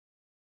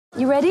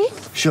You ready?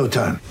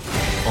 Showtime.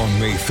 On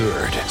May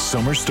 3rd,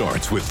 summer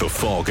starts with The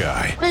Fall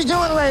Guy. Let's do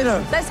it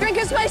later. Let's drink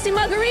a spicy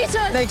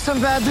margarita. Make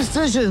some bad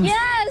decisions.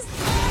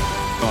 Yes!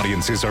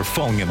 Audiences are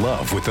falling in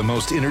love with the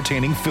most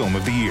entertaining film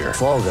of the year.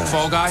 Fall Guy.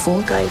 Fall Guy?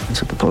 Fall guy.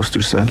 That's what the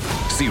poster said.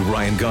 See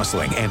Ryan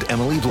Gosling and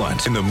Emily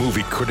Blunt in the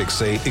movie critics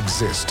say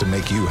exists to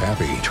make you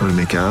happy. Trying to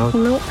make it out?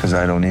 Nope. Because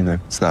I don't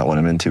either. It's not what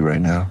I'm into right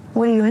now.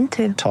 What are you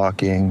into?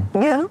 Talking.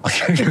 Yeah.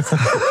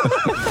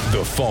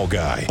 The Fall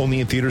Guy.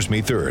 Only in theaters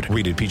May 3rd.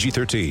 Rated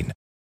PG-13.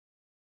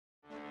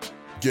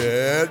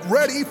 Get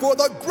ready for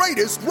the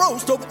greatest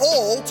roast of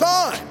all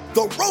time.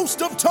 The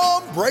Roast of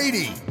Tom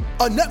Brady.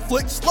 A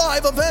Netflix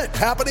live event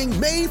happening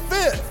May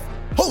 5th.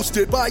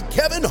 Hosted by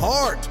Kevin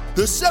Hart.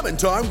 The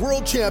 7-time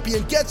world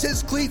champion gets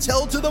his cleats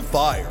held to the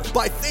fire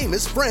by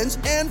famous friends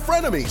and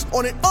frenemies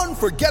on an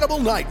unforgettable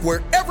night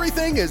where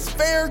everything is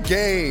fair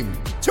game.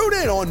 Tune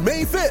in on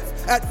May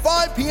 5th at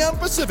 5 p.m.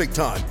 Pacific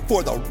time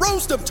for the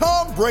Roast of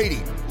Tom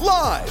Brady.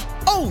 Live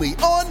only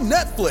on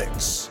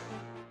Netflix.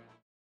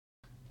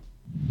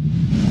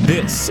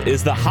 This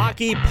is the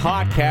Hockey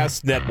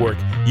Podcast Network,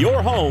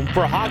 your home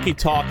for hockey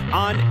talk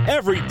on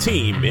every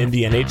team in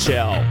the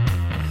NHL.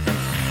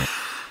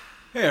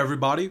 Hey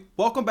everybody,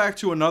 welcome back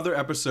to another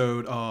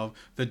episode of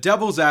the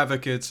Devil's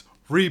Advocates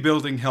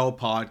Rebuilding Hell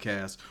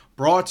podcast,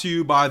 brought to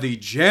you by the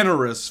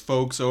generous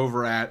folks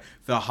over at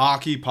the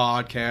Hockey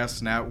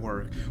Podcast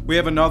Network. We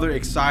have another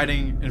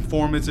exciting,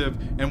 informative,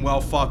 and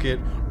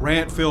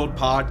rant-filled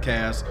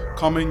podcast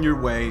coming your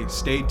way.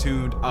 Stay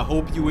tuned. I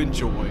hope you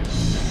enjoy.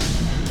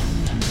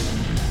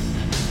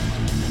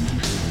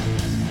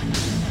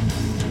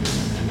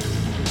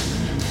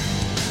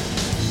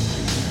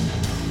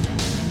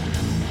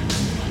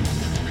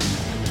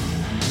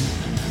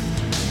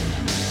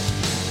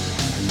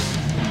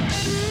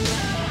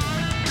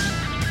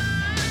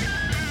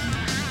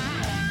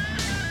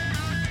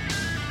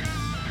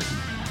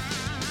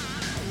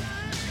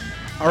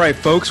 All right,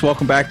 folks,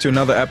 welcome back to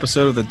another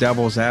episode of the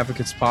Devil's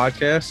Advocates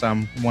podcast.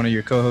 I'm one of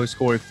your co-hosts,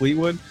 Corey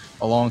Fleetwood,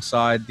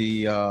 alongside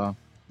the,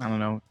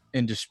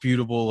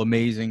 indisputable,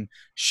 amazing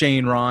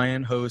Shane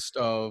Ryan, host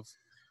of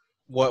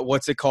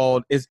what's it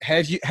called?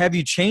 Have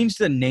you changed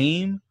the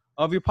name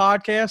of your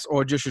podcast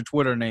or just your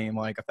Twitter name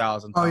like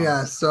 1,000 times? Oh,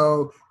 yeah.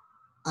 So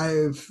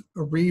I've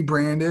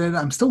rebranded.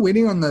 I'm still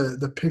waiting on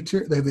the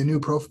picture, the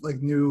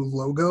new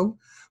logo,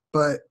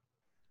 but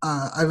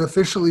I've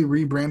officially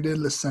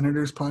rebranded the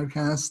Senators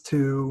podcast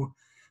to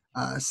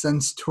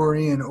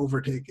Sensory and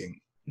Overtaking.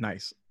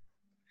 Nice.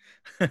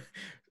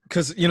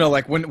 Because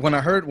when I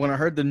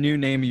heard the new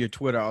name of your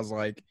Twitter, I was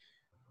like,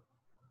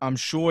 I'm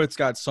sure it's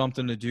got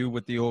something to do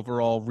with the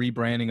overall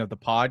rebranding of the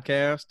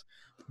podcast,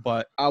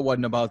 but I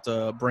wasn't about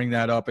to bring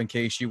that up in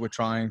case you were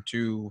trying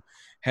to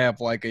have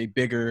like a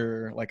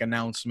bigger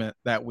announcement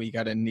that week.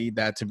 I didn't need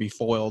that to be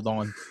foiled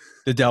on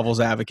the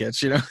Devil's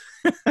Advocates,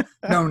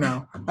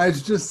 No.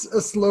 It's just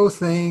a slow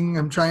thing.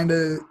 I'm trying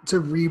to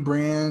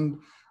rebrand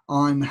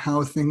on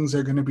how things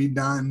are going to be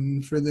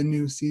done for the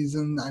new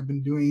season. I've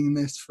been doing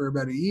this for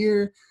about a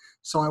year,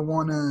 so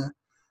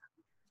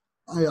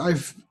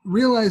I've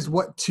realized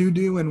what to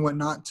do and what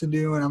not to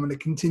do, and I'm going to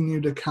continue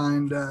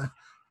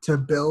to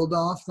build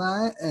off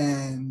that,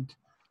 and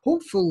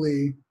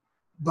hopefully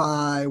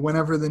by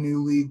whenever the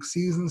new league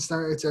season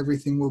starts,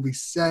 everything will be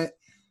set,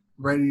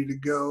 ready to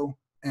go.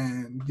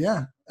 And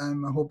yeah,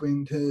 I'm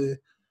hoping to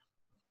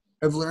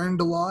have learned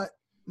a lot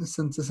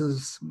since this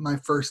is my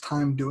first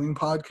time doing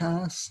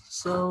podcasts.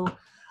 So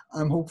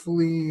I'm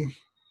hopefully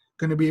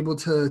going to be able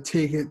to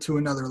take it to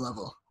another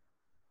level.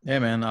 Yeah,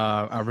 man.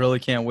 I really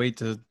can't wait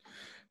to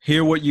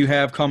hear what you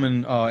have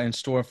coming in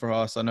store for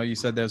us. I know you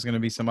said there's going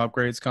to be some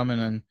upgrades coming,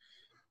 and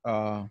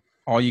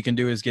all you can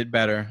do is get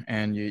better.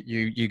 And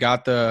you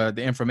got the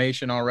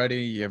information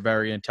already. You're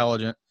very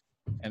intelligent,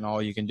 and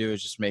all you can do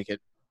is just make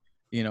it,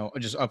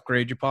 just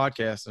upgrade your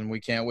podcast. And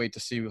we can't wait to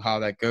see how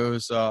that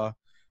goes.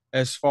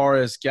 As far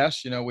as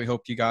guests, we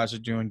hope you guys are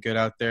doing good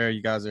out there.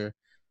 You guys are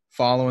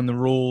following the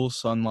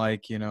rules,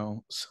 unlike,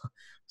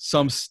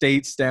 some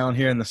states down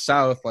here in the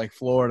South, like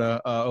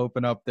Florida,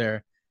 open up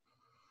their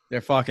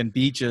fucking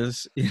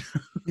beaches. Yeah,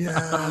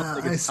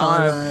 I saw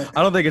that.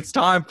 I don't think it's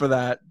time for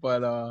that,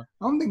 but I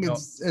don't think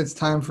it's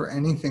time for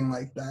anything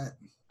like that.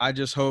 I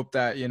just hope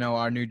that,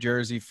 our New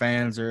Jersey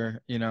fans are,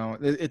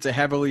 it's a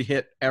heavily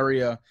hit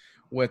area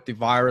with the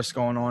virus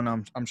going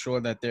on. I'm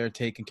sure that they're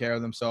taking care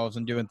of themselves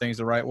and doing things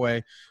the right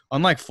way.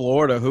 Unlike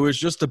Florida, who is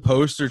just the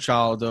poster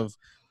child of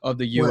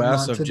the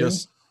U.S. of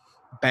just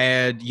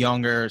bad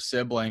younger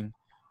sibling,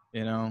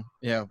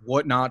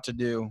 what not to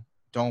do.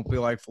 Don't be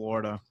like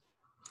Florida.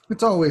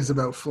 It's always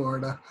about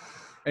Florida.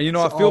 And,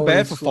 I feel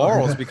bad for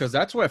Farrells because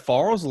that's where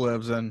Farrells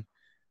lives, and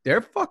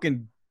they're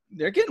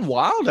getting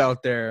wild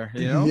out there,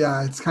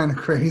 Yeah, it's kind of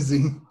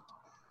crazy.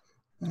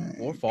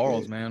 Poor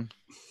Farrells, man.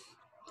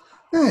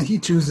 Yeah, he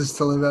chooses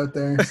to live out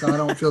there, so I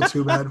don't feel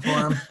too bad for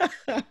him.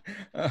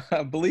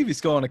 I believe he's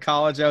going to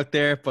college out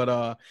there, but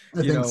I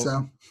think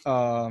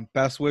so.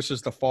 Best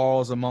wishes to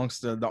Falls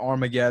amongst the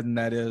Armageddon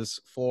that is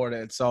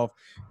Florida itself.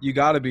 You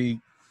got to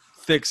be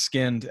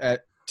thick-skinned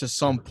to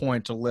some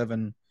point to live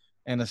in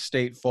in a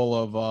state full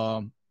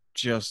of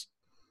just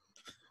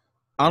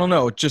I don't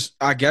know. Just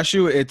I guess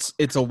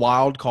it's a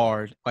wild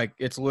card. Like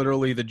it's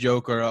literally the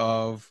Joker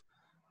of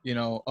of a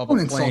Don't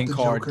insult playing the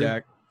card Joker.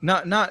 deck.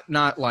 Not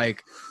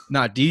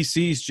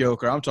DC's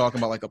Joker. I'm talking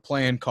about like a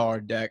playing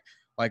card deck.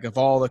 Like of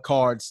all the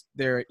cards,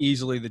 they're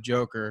easily the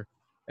Joker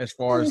as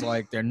far as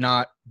like they're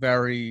not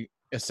very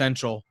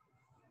essential.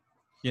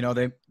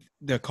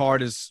 The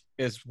card is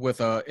with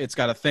it's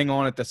got a thing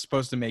on it that's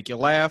supposed to make you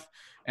laugh,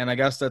 and I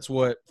guess that's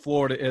what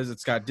Florida is.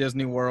 It's got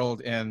Disney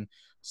World and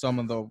some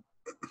of the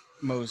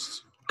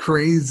most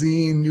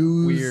crazy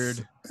news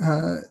weird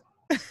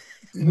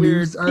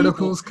news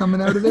articles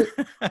coming out of it.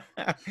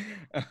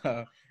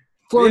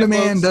 Florida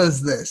man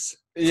does this.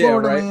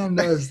 Florida man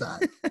does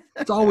that.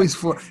 It's always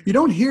Florida. You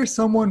don't hear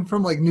someone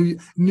from like New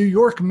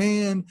York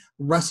man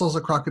wrestles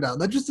a crocodile.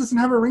 That just doesn't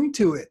have a ring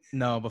to it.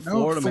 No, but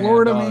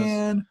Florida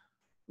man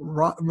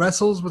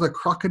wrestles with a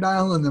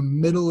crocodile in the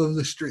middle of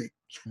the street.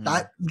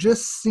 That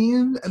just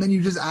seems, and then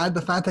you just add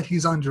the fact that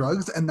he's on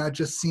drugs, and that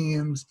just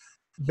seems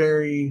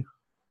very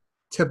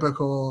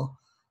typical,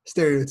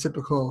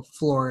 stereotypical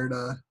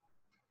Florida,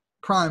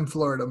 prime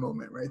Florida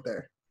moment right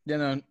there.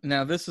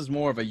 Now this is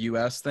more of a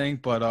U.S. thing,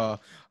 but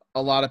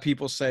a lot of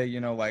people say,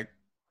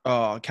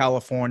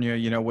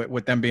 California,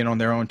 with them being on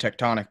their own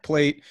tectonic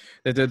plate,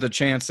 that there's the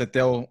chance that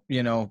they'll,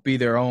 be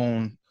their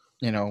own,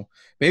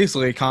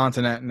 basically a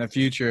continent in the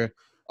future.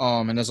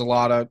 And there's a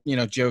lot of,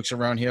 jokes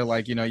around here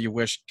like, you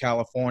wish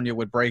California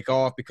would break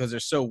off because they're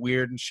so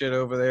weird and shit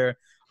over there.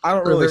 I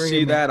don't really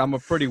see that. I'm a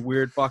pretty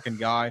weird fucking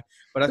guy.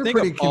 But I think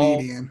pretty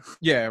Canadian.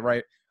 Yeah,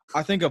 right.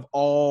 I think of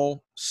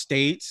all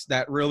states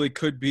that really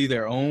could be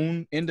their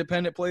own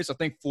independent place, I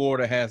think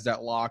Florida has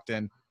that locked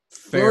in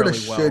fairly well.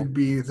 Florida should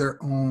be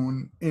their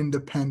own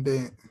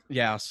independent.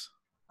 Yes.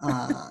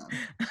 Like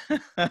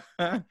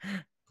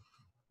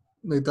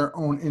their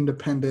own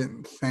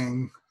independent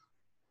thing.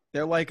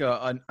 They're like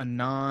a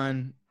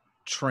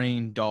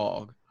non-trained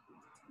dog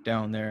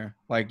down there.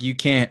 Like you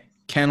can't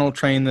kennel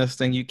train this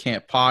thing. You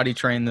can't potty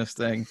train this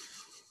thing.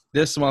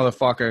 This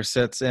motherfucker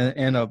sits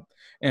in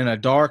a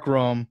dark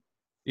room,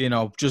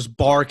 just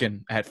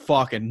barking at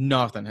fucking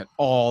nothing at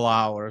all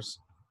hours.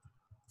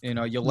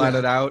 You let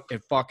it out,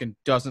 it fucking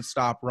doesn't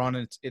stop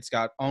running. It's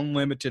got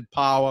unlimited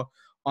power,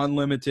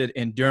 unlimited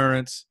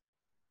endurance.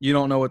 You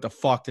don't know what the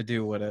fuck to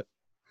do with it.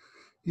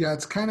 Yeah,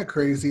 it's kind of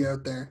crazy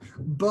out there.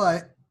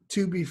 But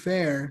to be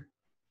fair,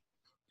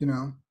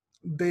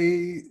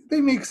 they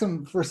make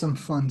some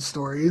fun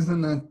stories,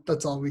 and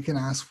that's all we can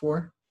ask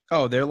for.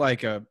 Oh, they're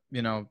like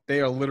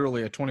they are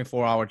literally a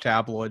 24-hour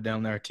tabloid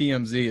down there.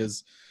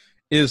 TMZ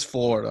is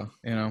Florida,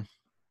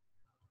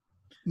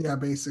 Yeah,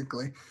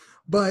 basically.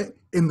 But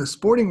in the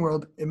sporting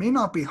world, it may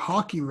not be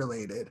hockey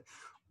related,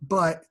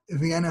 but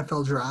the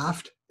NFL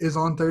draft is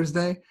on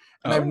Thursday,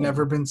 and I've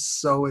never been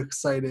so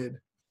excited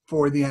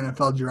for the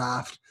NFL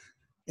draft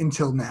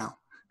until now.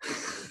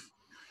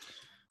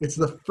 It's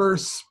the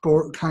first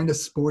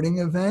sporting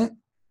event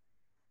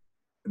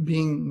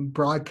being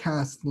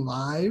broadcast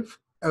live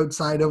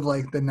outside of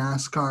like the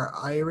NASCAR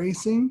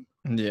iRacing.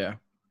 Yeah.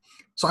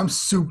 So I'm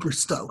super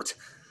stoked.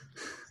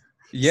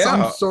 Yeah.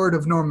 Some sort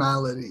of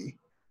normality.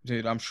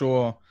 Dude, I'm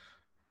sure.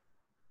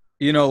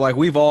 Like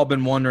we've all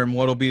been wondering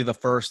what'll be the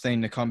first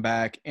thing to come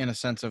back in a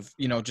sense of,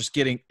 just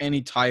getting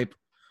any type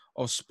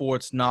of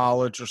sports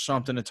knowledge or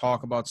something to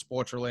talk about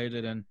sports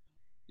related. And,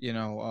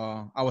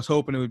 I was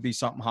hoping it would be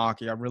something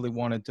hockey. I really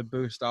wanted to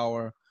boost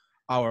our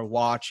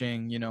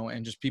watching,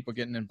 and just people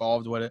getting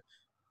involved with it.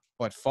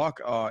 But fuck,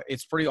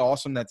 it's pretty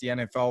awesome that the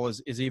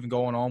NFL is even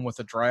going on with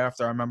the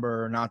draft. I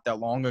remember not that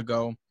long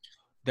ago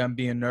them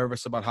being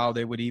nervous about how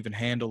they would even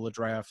handle the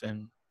draft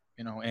and,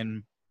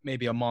 in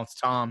maybe a month's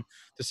time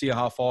to see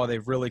how far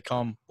they've really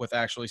come with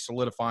actually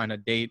solidifying a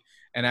date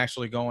and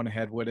actually going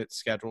ahead with it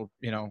scheduled,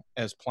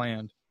 as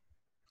planned.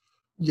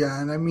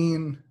 Yeah, and I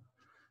mean,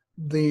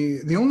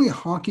 the only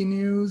hockey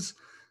news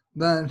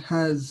that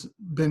has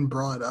been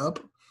brought up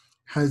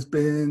has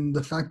been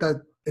the fact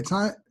that it's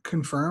not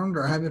confirmed,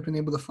 or I haven't been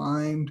able to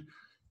find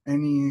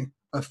any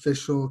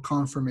official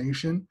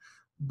confirmation,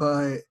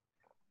 but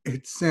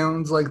it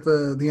sounds like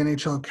the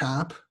NHL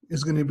cap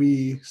is going to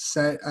be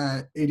set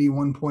at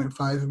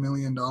 $81.5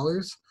 million,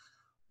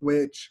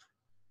 which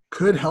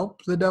could help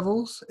the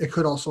Devils. It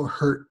could also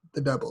hurt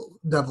the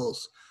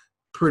Devils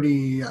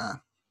pretty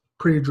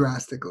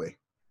drastically.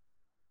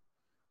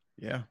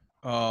 Yeah.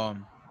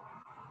 And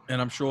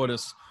I'm sure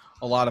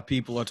a lot of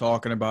people are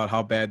talking about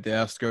how bad the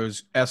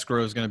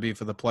escrow is going to be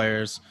for the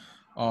players.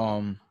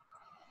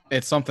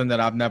 It's something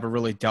that I've never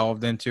really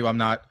delved into.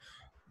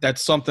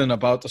 That's something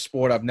about the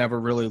sport I've never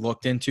really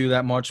looked into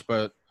that much,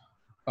 but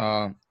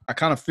I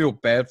kind of feel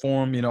bad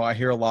for them. I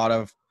hear a lot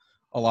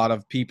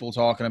of people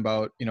talking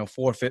about,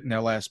 forfeiting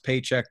their last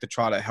paycheck to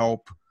try to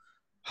help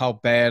how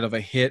bad of a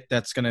hit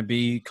that's going to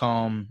be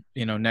come,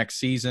 next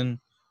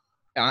season.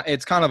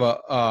 It's kind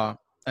of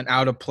an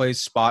out of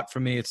place spot for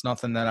me. It's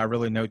nothing that I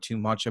really know too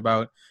much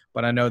about,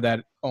 but I know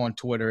that on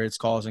Twitter it's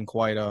causing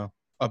quite a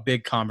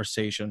big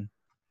conversation.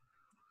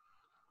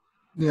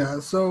 Yeah.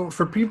 So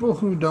for people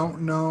who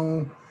don't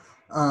know,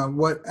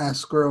 what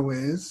escrow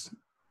is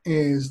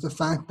the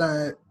fact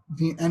that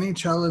the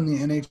NHL and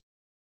the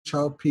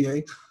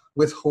NHLPA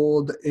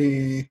withhold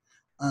a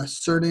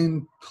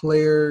certain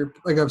player,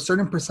 like a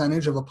certain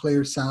percentage of a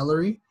player's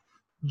salary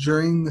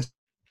during the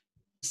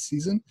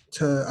season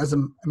as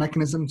a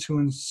mechanism to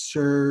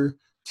ensure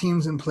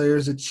teams and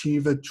players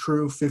achieve a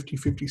true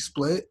 50-50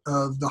 split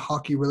of the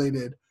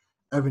hockey-related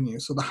revenue.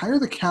 So the higher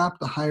the cap,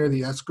 the higher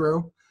the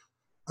escrow.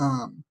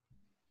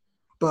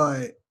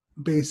 But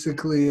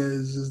basically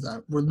is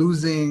that we're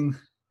losing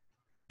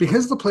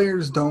because the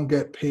players don't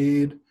get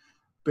paid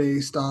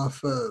based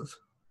off of,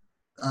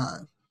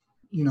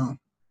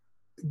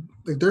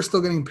 like they're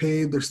still getting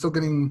paid. They're still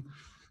getting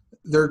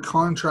their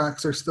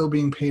contracts are still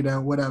being paid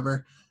out,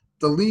 whatever.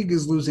 The league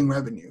is losing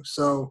revenue.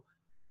 So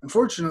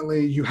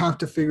unfortunately, you have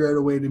to figure out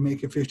a way to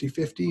make it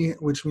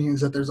 50-50, which means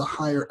that there's a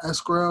higher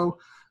escrow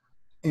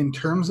in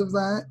terms of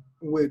that,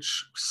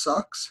 which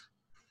sucks.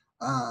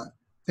 I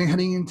think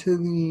heading into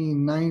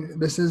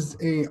this is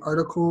a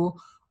article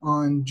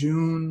on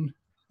June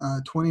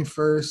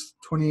 21st,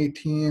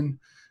 2018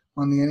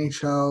 on the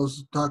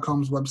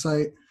NHL's.com's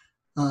website.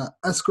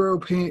 Escrow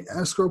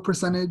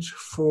percentage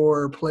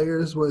for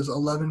players was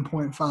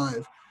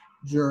 11.5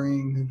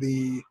 during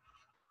the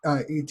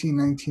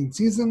 18-19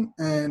 season,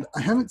 and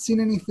I haven't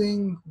seen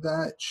anything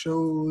that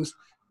shows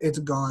it's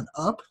gone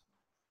up.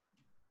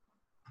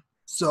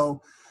 So,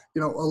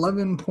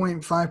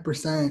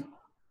 11.5%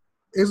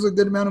 is a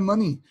good amount of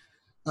money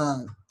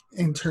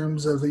in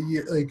terms of a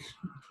year, like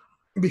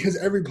because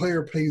every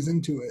player pays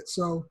into it.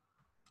 So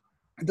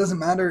it doesn't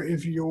matter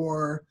if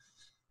you're,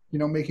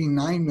 making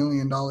 $9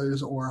 million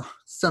or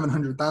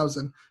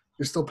 $700,000,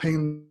 you're still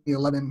paying the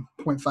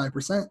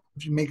 11.5%.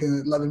 If you make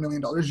 $11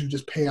 million, you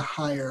just pay a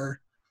higher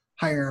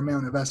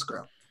amount of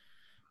escrow.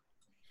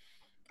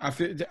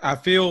 I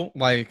feel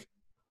like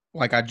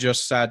I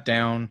just sat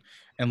down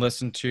and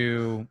listened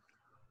to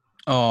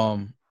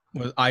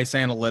with Ice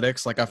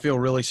Analytics. Like I feel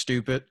really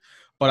stupid,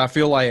 but I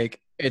feel like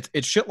it's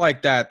shit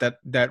like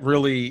that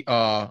really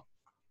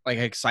like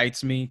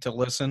excites me to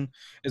listen,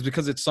 is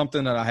because it's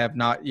something that I have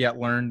not yet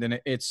learned, and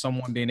it's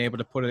someone being able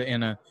to put it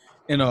in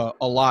a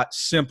lot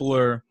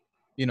simpler,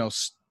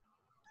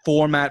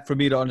 format for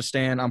me to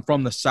understand. I'm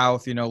from the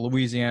South,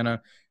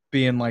 Louisiana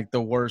being like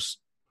the worst,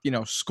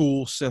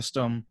 school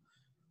system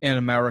in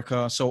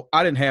America. So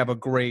I didn't have a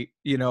great,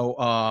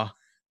 a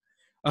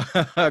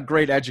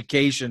great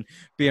education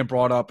being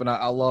brought up. And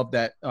I love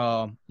that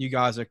you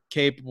guys are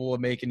capable of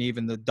making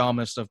even the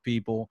dumbest of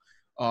people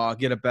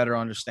get a better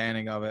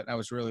understanding of it. That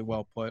was really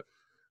well put.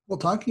 Well,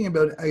 talking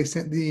about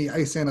the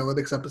Ice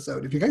Analytics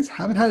episode, if you guys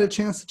haven't had a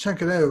chance to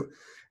check it out,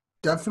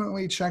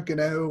 definitely check it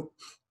out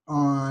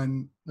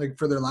on, like,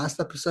 for their last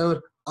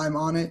episode. I'm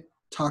on it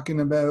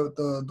talking about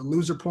the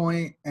loser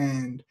point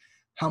and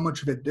how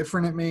much of a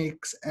difference it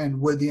makes,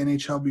 and would the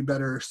NHL be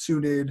better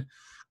suited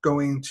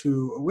going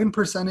to a win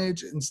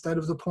percentage instead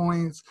of the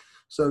points.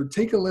 So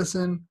take a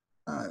listen.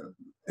 I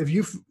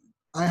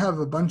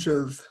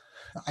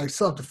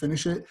still have to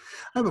finish it.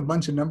 I have a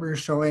bunch of numbers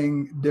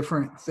showing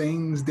different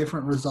things,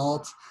 different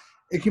results.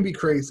 It can be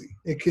crazy.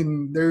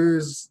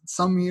 There's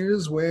some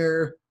years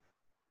where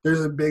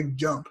there's a big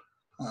jump.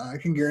 I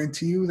can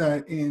guarantee you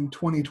that in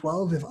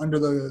 2012, if under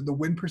the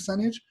win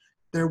percentage,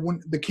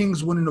 the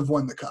Kings wouldn't have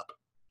won the cup.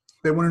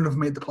 They wouldn't have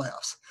made the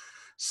playoffs.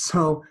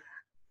 So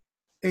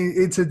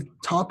it's a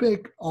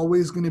topic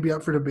always going to be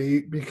up for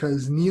debate,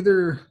 because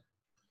neither,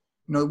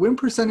 the win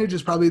percentage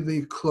is probably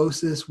the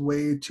closest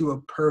way to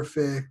a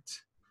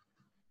perfect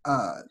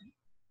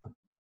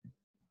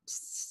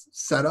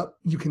setup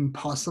you can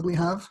possibly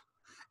have.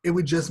 It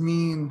would just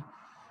mean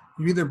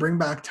you either bring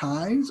back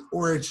ties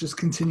or it's just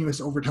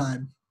continuous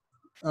overtime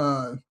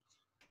for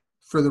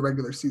the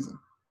regular season.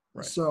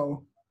 Right.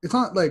 So it's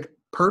not like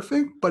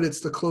perfect, but it's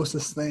the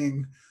closest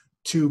thing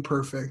to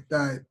perfect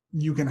that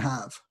you can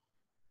have.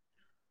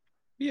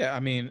 Yeah, I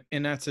mean,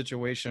 in that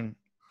situation,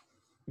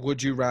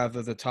 would you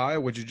rather the tie,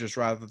 or would you just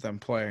rather them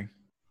play?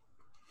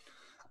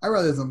 I'd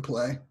rather them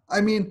play.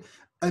 I mean,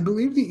 I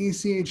believe the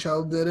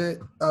ECHL did it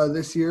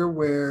this year,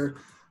 where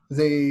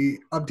they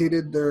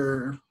updated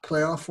their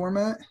playoff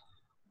format.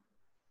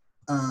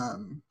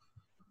 I'm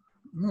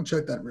going to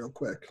check that real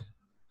quick.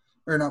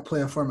 Or not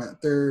playoff format,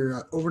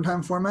 their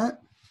overtime format.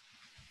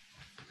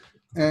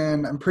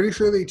 And I'm pretty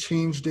sure they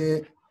changed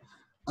it.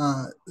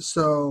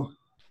 So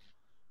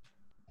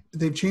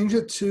they've changed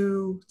it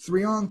to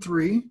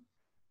 3-on-3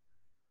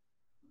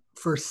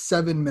 for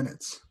 7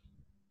 minutes.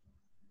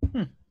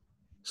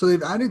 So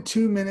they've added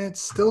 2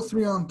 minutes, still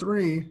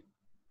 3-on-3,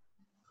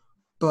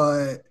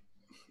 but,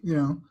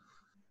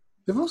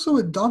 they've also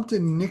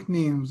adopted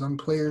nicknames on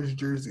players'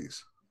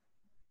 jerseys,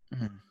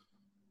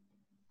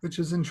 which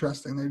is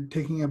interesting. They're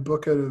taking a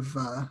book out of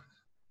the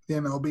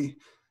MLB.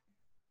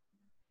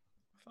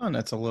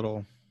 That's a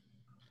little,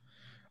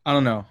 I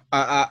don't know.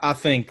 I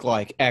think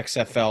like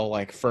XFL,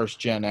 like first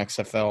gen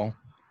XFL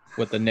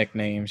with the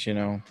nicknames,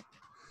 Their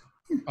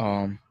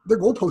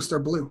goalposts are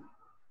blue.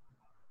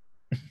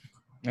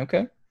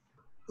 Okay.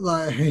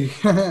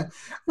 Like, I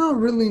don't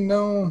really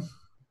know.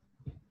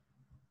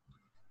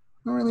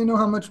 don't really know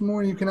how much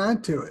more you can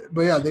add to it.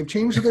 But yeah, they've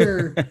changed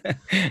their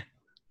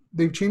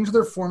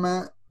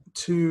format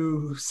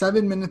to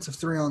 7 minutes of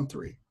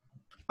 3-on-3.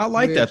 I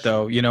like that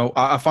though. You know,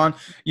 I find,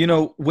 you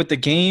know, with the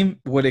game,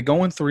 with it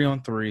going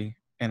 3-on-3,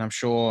 and I'm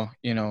sure,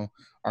 you know,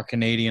 our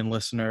Canadian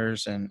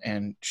listeners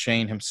and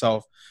Shane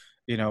himself,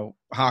 you know,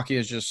 hockey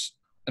is just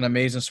an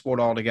amazing sport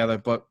altogether.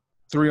 But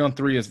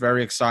 3-on-3 is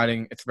very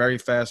exciting. It's very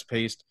fast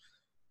paced.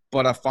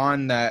 But I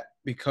find that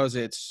because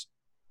it's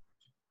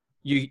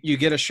you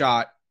get a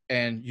shot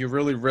and you're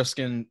really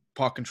risking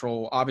puck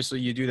control. Obviously,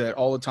 you do that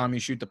all the time. You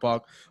shoot the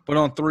puck, but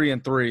on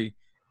 3-on-3,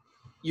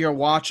 you're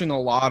watching a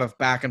lot of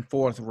back and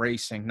forth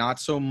racing, not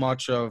so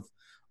much of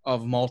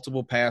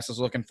multiple passes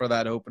looking for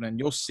that opening.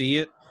 You'll see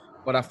it,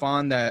 but I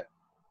find that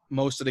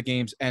most of the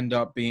games end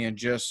up being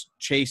just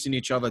chasing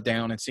each other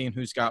down and seeing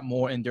who's got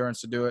more endurance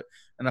to do it.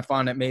 And I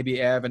find that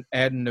maybe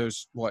adding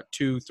those,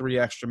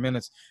 2-3 extra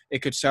minutes, it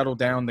could settle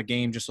down the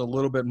game just a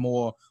little bit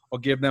more or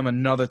give them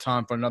another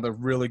time for another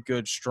really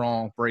good,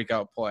 strong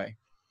breakout play.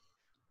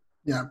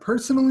 Yeah,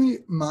 personally,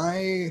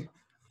 my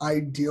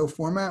ideal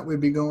format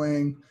would be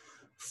going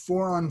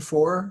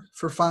 4-on-4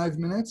 for 5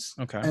 minutes.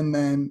 Okay. And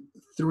then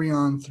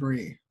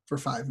 3-on-3 for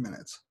 5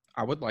 minutes.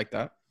 I would like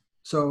that.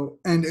 So,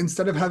 and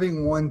instead of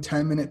having one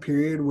 10-minute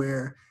period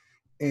where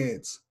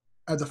it's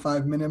as a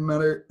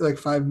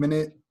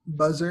 5-minute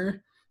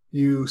buzzer,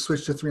 you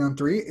switch to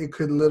 3-on-3, it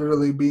could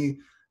literally be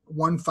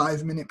one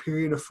 5-minute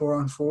period of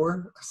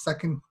 4-on-4, a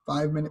second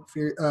 5-minute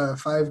period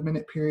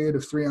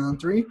of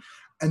 3-on-3,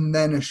 and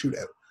then a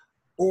shootout.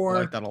 Or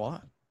I like that a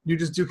lot. You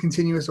just do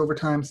continuous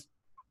overtimes,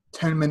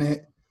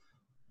 10-minute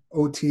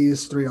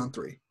OTs,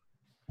 3-on-3.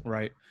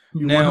 Right.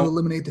 You want to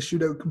eliminate the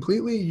shootout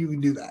completely, you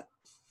can do that.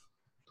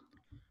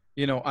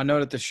 You know, I know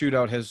that the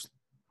shootout has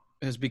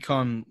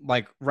become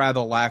like rather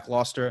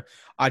lackluster.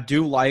 I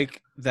do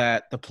like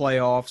that the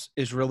playoffs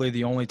is really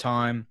the only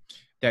time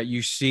that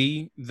you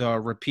see the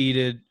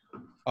repeated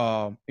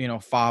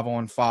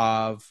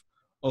 5-on-5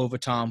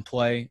 overtime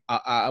play.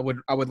 I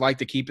would like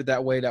to keep it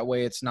that way. That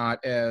way it's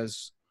not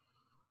as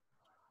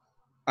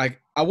I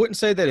wouldn't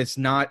say that it's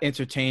not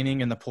entertaining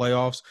in the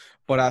playoffs,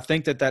 but I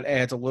think that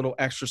adds a little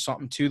extra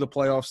something to the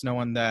playoffs,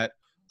 knowing that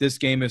this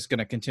game is going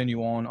to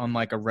continue on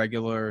unlike a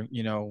regular,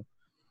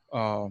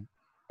 a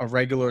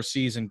regular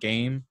season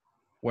game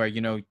where,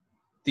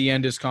 the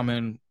end is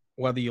coming,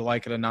 whether you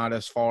like it or not,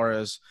 as far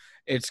as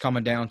it's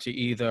coming down to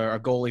either a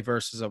goalie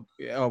versus a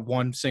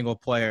one single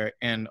player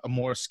and a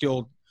more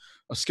skilled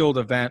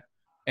event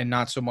and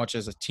not so much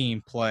as a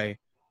team play.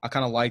 I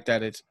kind of like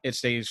that it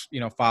stays,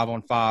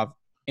 5-on-5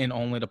 in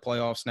only the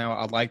playoffs now.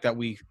 I like that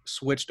we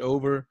switched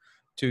over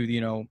to,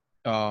 the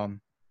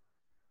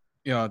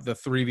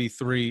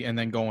 3v3 and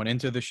then going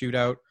into the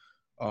shootout.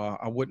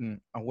 I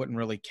wouldn't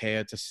really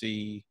care to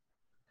see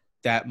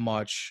that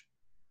much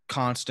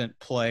constant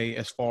play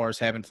as far as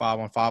having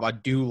 5-on-5. I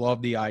do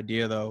love the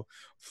idea though,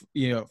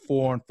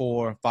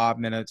 4-on-4, 5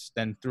 minutes,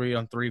 then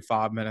 3-on-3,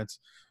 5 minutes.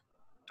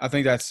 I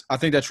think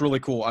that's really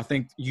cool. I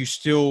think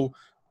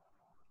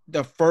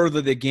the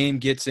further the game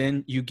gets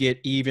in, you get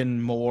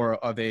even more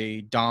of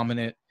a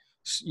dominant,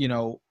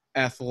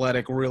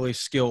 athletic, really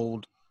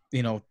skilled,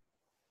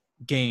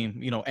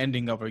 game,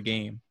 ending of a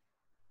game.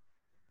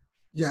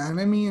 Yeah, and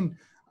I mean,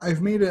 I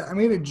made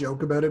a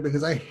joke about it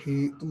because I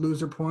hate the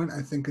loser point.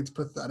 I think it's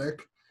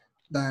pathetic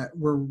that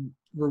we're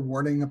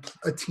rewarding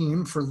a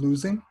team for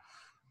losing.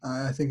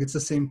 I think it's the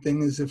same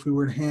thing as if we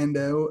were to hand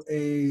out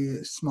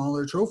a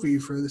smaller trophy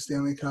for the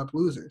Stanley Cup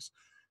losers.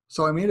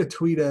 So I made a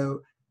tweet out,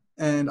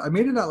 and I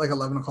made it at like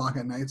 11 o'clock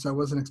at night, so I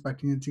wasn't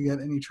expecting it to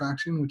get any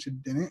traction, which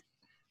it didn't.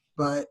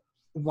 But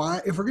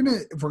why, if we're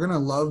gonna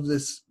love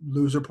this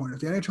loser point,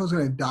 if the NHL is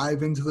gonna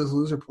dive into this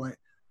loser point,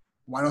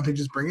 why don't they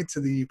just bring it to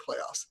the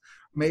playoffs?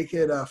 Make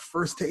it a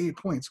first to 8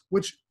 points,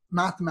 which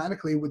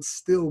mathematically would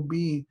still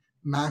be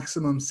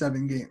maximum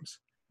 7 games.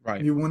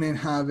 Right. You wouldn't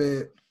have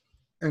it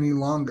any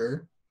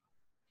longer.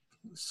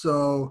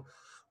 So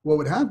what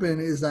would happen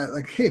is that,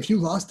 like, hey, if you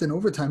lost in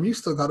overtime, you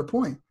still got a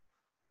point.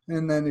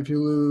 And then if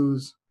you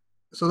lose,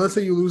 so let's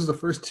say you lose the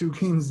first 2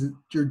 games,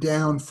 you're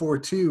down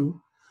 4-2,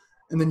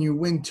 and then you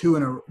win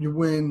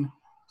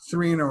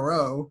 3 in a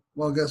row.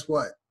 Well, guess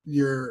what?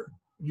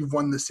 You've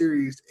won the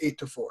series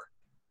 8-4.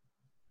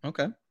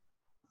 Okay.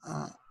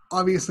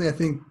 Obviously, I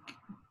think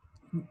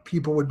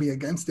people would be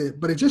against it,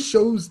 but it just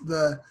shows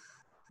the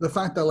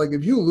fact that, like,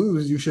 if you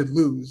lose, you should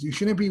lose. You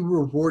shouldn't be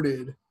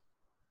rewarded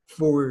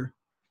for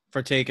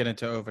taking it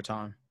to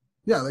overtime.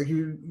 Yeah, if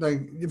you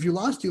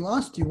lost, you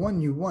lost. You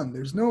won, you won.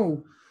 There's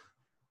no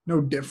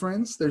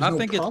difference. I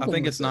think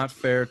it's not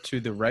fair to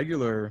the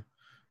regular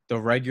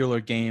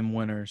game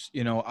winners.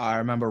 I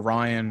remember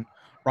Ryan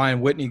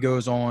Whitney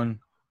goes on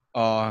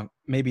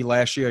maybe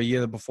last year, a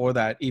year before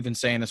that, even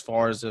saying as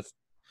far as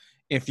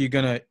if you're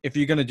gonna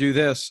do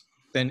this,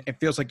 then it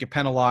feels like you're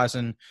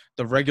penalizing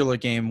the regular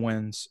game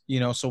wins.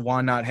 So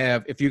why not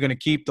have, if you're gonna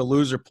keep the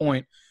loser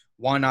point,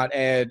 why not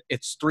add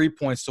it's 3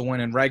 points to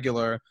win in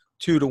regular,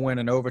 2 to win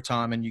in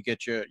overtime, and you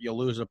get your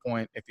loser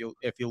point if you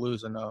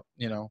lose in the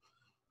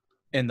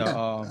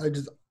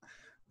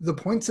the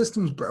point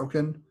system's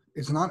broken.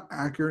 it's not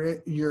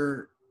accurate.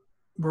 You're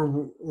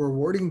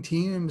rewarding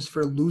teams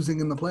for losing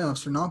in the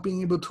playoffs, for not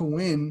being able to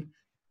win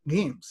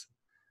games.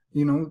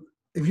 You know,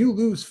 if you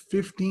lose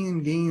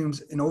 15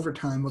 games in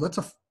overtime, well,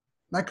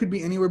 that could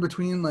be anywhere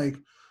between like,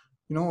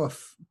 you know, a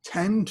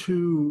 10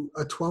 to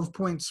a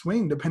 12-point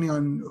swing, depending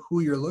on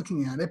who you're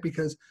looking at it,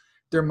 because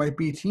there might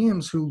be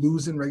teams who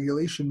lose in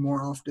regulation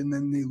more often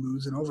than they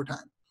lose in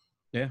overtime.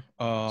 Yeah.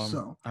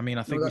 So I mean,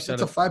 I think we said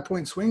it's a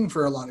 5-point swing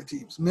for a lot of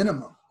teams,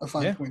 minimum a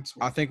 5-point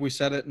swing. I think we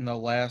said it in the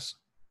last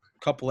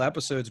couple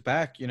episodes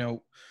back. You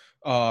know,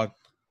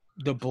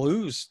 the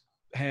Blues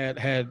had.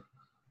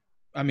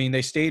 I mean,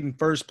 they stayed in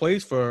first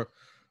place for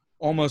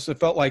almost, it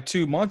felt like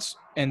 2 months,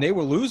 and they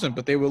were losing,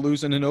 but they were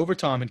losing in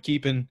overtime and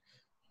keeping,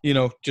 you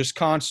know, just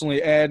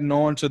constantly adding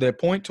on to their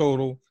point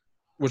total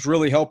was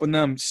really helping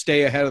them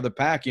stay ahead of the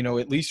pack, you know,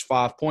 at least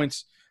 5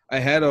 points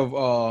ahead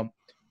of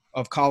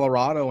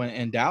Colorado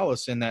and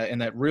Dallas in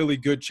that really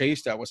good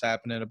chase that was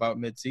happening about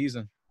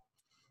midseason.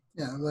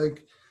 Yeah,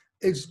 like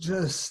it's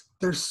just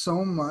there's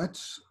so much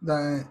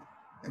that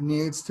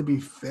needs to be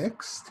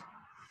fixed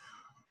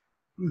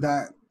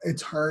that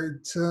it's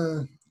hard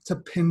to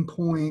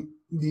pinpoint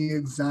the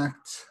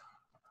exact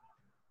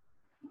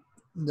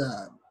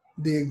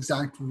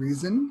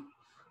reason.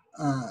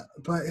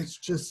 But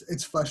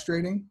it's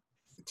frustrating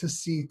to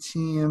see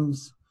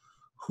teams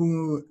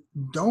who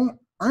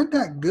aren't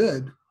that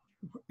good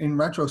in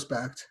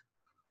retrospect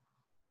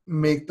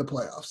make the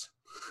playoffs.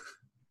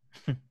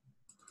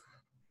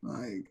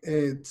 Like,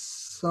 it's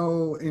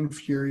so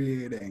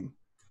infuriating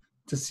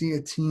to see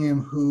a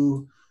team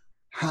who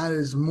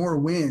has more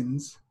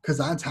wins, because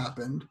that's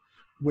happened,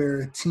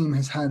 where a team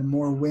has had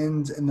more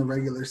wins in the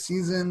regular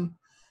season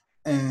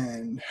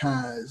and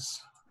has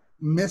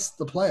missed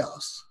the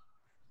playoffs.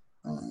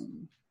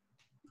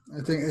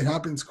 I think it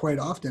happens quite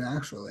often,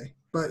 actually.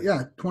 But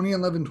yeah,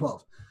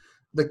 2011-12.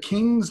 The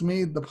Kings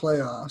made the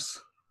playoffs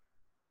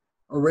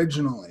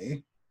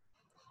originally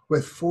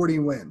with 40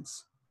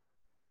 wins.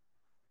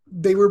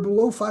 They were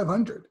below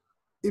 500.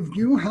 If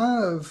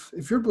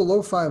you're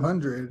below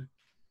 500,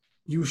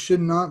 you should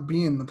not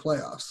be in the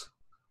playoffs.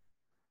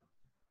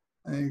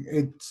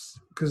 It's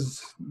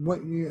because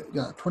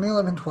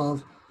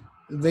 2011-12,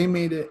 they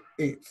made it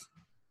 8th.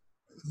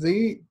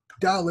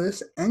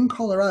 Dallas and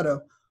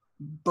Colorado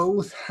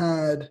both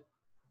had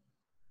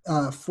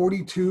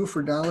 42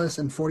 for Dallas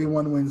and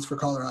 41 wins for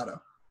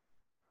Colorado.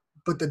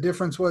 But the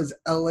difference was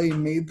LA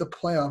made the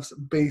playoffs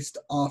based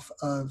off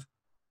of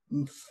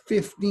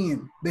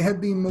 15. They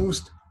had the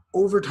most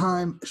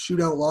overtime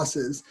shootout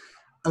losses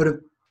out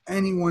of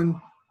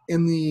anyone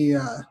in the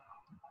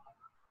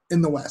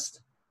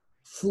West.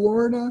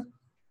 Florida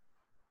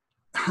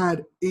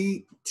had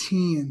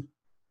 18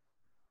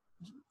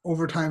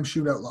 overtime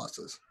shootout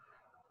losses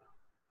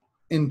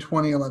in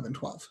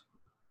 2011-12.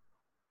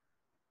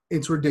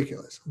 It's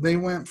ridiculous. They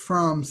went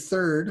from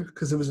third,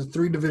 because it was a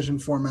 3-division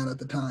format at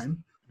the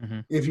time. Mm-hmm.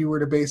 If you were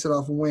to base it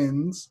off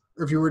wins,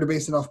 or if you were to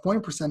base it off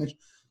point percentage,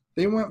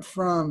 they went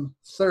from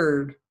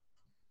third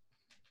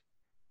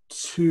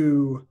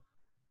to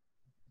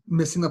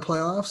missing the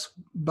playoffs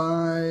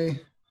by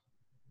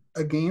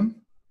a game.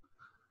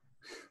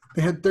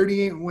 They had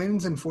 38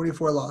 wins and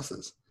 44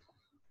 losses.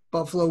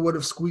 Buffalo would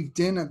have squeaked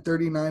in at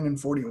 39 and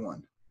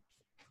 41.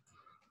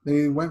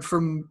 They went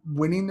from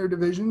winning their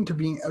division to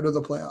being out of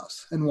the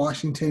playoffs, and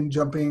Washington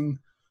jumping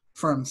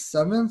from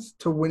 7th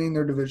to winning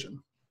their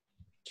division.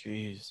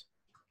 Jeez.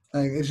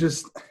 Like, it's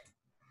just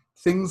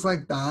things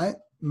like that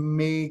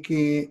make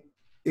it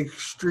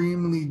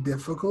extremely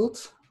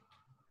difficult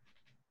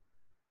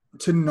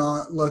to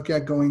not look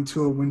at going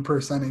to a win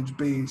percentage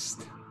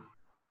based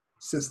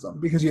system,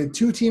 because you had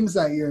 2 teams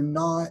that year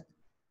not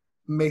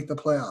make the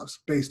playoffs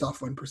based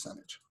off win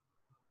percentage.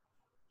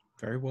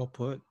 Very well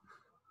put.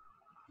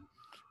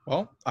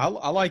 Well, I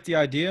like the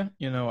idea.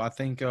 You know, I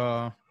think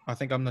I'm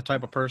the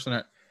type of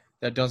person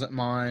that doesn't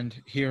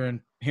mind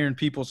hearing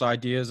people's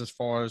ideas as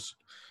far as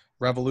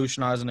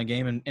revolutionizing the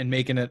game and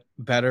making it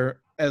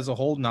better as a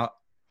whole. Not,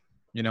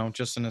 you know,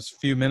 just in a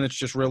few minutes,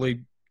 just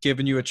really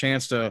giving you a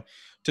chance to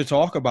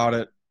talk about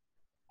it.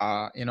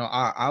 You know,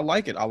 I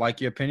like it. I like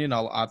your opinion.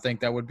 I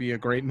think that would be a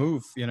great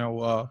move. You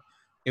know,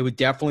 it would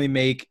definitely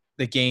make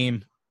the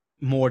game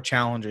more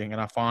challenging. And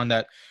I find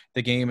that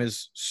the game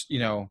is, you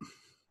know,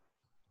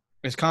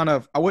 it's kind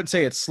of, I wouldn't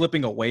say it's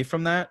slipping away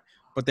from that,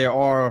 but there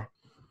are,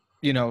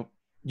 you know,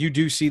 you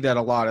do see that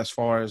a lot as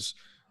far as,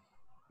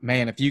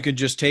 man, if you can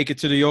just take it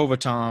to the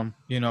overtime,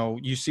 you know,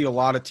 you see a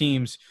lot of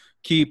teams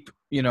keep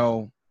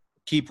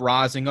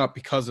rising up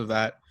because of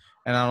that.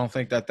 And I don't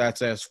think that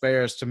that's as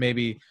fair as to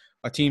maybe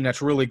a team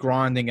that's really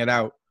grinding it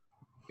out,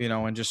 you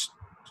know, and just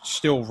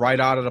still right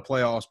out of the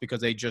playoffs because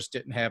they just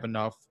didn't have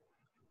enough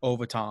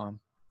overtime,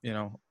 you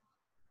know.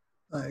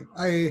 Like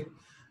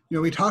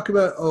we talk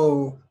about,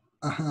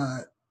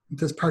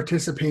 this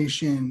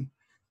participation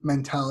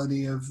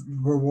mentality of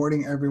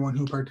rewarding everyone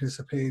who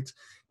participates,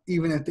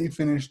 even if they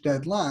finish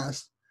dead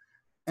last.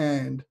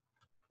 And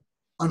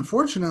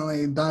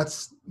unfortunately,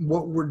 that's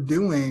what we're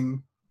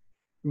doing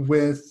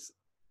with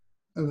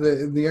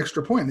the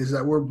extra point is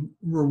that we're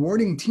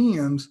rewarding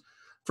teams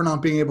for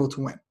not being able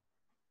to win.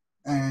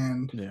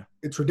 And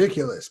it's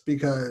ridiculous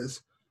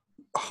because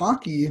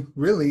hockey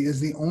really is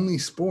the only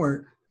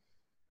sport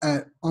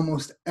at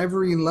almost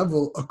every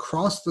level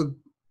across the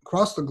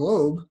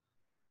globe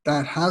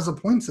that has a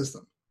point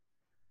system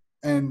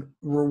and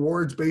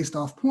rewards based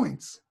off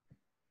points.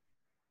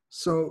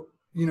 So,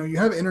 you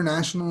have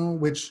international,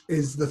 which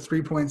is the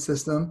 3-point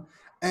system,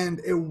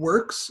 and it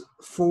works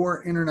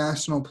for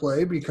international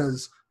play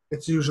because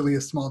it's usually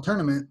a small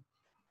tournament.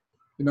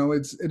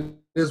 It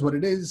is what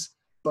it is,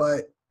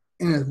 but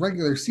in a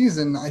regular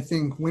season, I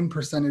think win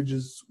percentage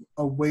is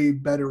a way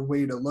better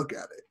way to look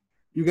at it.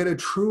 You get a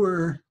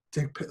truer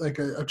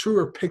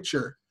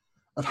picture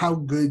of how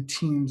good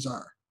teams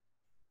are.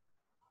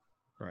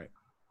 Right.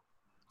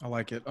 I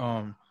like it.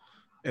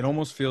 It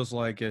almost feels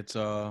like it's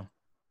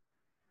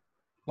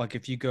like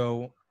if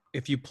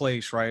you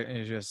place, right, and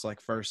it's just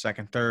like first,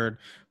 second, third,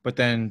 but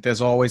then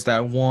there's always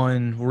that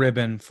one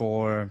ribbon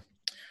for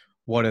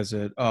what is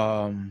it?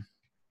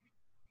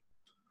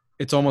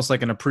 It's almost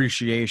like an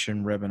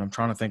appreciation ribbon. I'm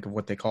trying to think of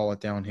what they call it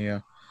down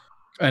here.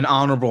 An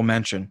honorable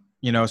mention,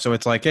 so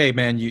it's like, hey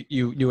man,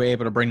 you were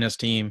able to bring this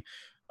team,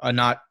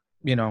 not,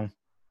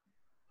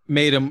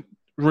 made them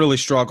really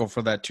struggle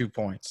for that 2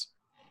 points.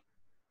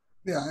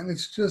 Yeah. And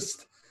it's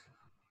just,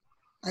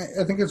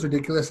 I think it's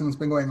ridiculous and it's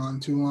been going on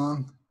too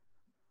long.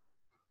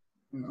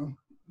 You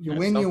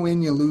win,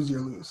 you lose, you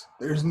lose.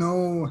 There's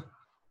no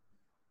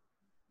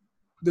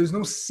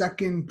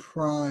second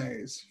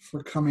prize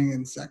for coming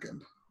in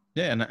second.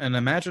 Yeah, and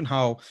imagine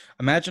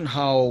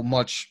how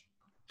much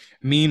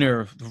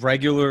meaner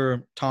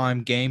regular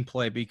time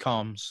gameplay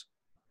becomes.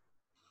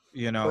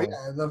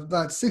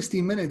 That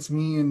 60 minutes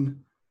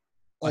mean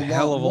a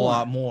hell of a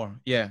lot more.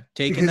 Yeah,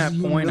 taking that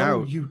point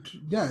out.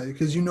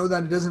 Because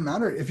that it doesn't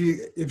matter if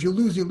you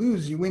lose, you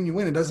lose. You win, you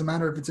win. It doesn't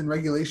matter if it's in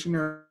regulation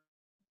or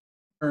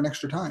an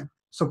extra time.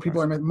 So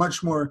people are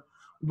much more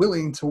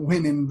willing to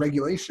win in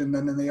regulation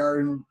than they are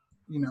in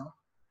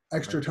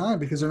extra time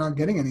because they're not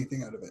getting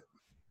anything out of it.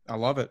 I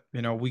love it.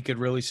 We could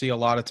really see a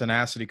lot of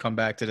tenacity come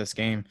back to this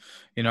game.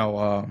 A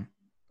lot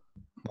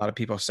of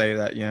people say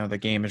that, the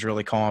game has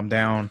really calmed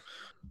down.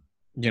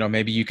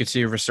 Maybe you could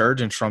see a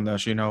resurgence from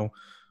this.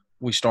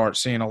 We start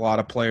seeing a lot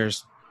of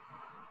players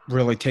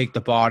really take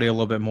the body a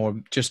little bit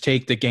more, just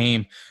take the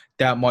game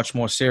that much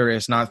more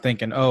serious, not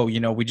thinking,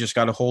 we just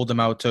got to hold them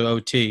out to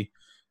OT.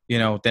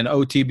 Then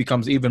OT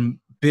becomes even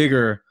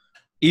bigger,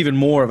 even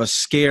more of a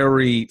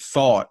scary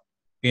thought.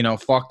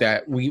 Fuck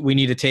that. We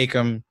need to take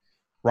them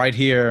right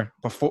here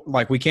before,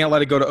 like, we can't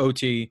let it go to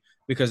OT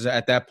because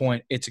at that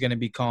point it's going to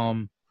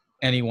become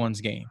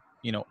anyone's game.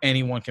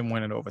 Anyone can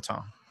win it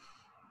overtime.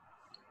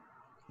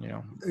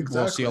 Exactly.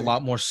 We'll see a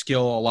lot more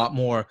skill, a lot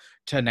more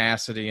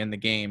tenacity in the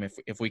game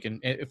if we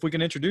can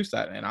introduce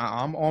that. And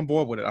I'm on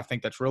board with it. I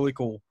think that's really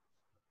cool.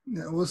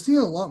 Yeah, we'll see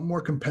a lot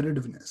more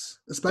competitiveness,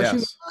 especially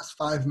in the last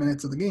 5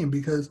 minutes of the game,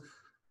 because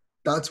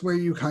that's where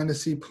you kind of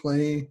see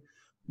play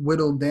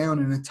whittled down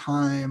in a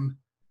time,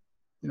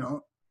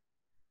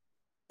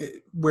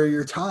 where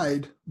you're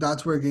tied.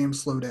 That's where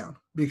games slow down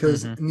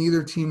because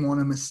neither team want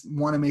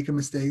to make a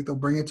mistake. They'll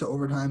bring it to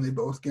overtime. They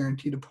both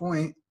guaranteed a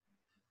point.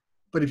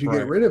 But if you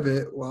get rid of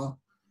it, well,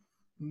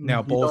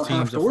 now both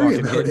teams are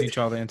fucking hitting each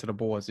other into the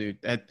boards, dude.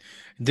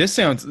 This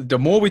sounds. The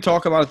more we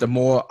talk about it, the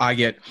more I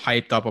get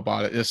hyped up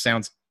about it. This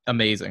sounds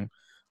amazing.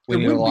 We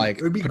need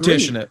to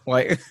petition it.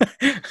 Like,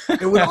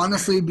 it would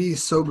honestly be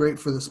so great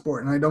for the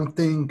sport. And I don't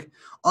think,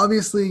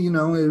 obviously, it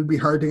would be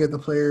hard to get the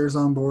players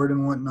on board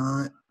and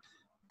whatnot.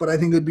 But I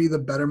think it would be the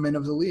betterment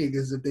of the league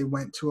is if they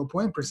went to a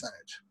point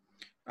percentage.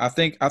 I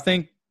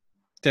think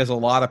there's a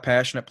lot of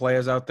passionate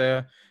players out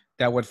there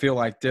that would feel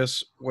like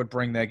this would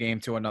bring their game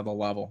to another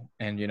level.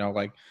 And,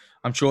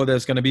 I'm sure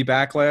there's going to be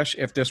backlash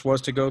if this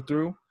was to go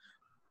through.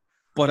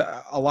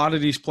 But a lot of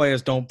these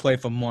players don't play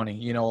for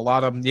money. A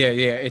lot of them,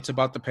 it's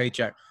about the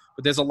paycheck.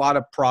 But there's a lot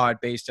of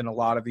pride based in a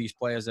lot of these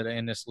players that are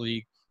in this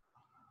league.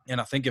 And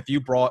I think if you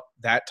brought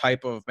that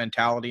type of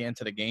mentality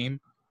into the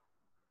game,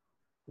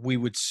 we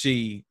would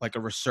see like a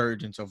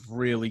resurgence of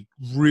really,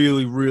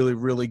 really, really,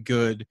 really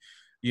good,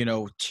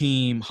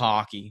 team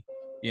hockey,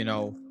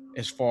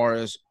 as far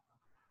as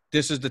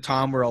this is the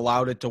time we're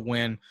allowed it to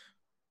win.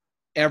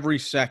 Every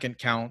second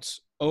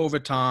counts.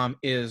 Overtime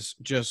is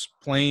just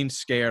plain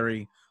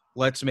scary.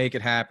 Let's make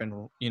it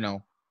happen.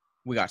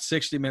 We got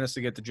 60 minutes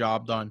to get the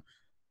job done.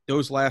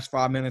 Those last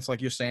 5 minutes,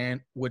 like you're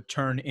saying, would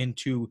turn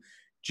into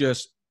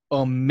just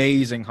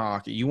amazing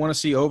hockey. You want to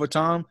see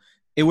overtime?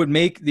 It would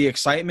make the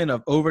excitement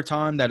of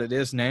overtime that it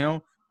is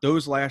now,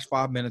 those last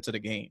 5 minutes of the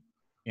game,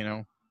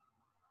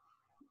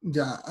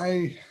 Yeah,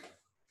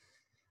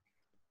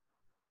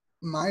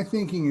 my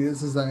thinking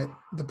is that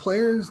the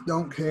players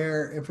don't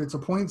care if it's a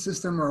point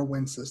system or a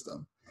win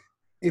system.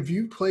 If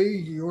you play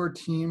your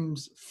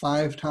teams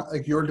 5 times,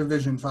 like your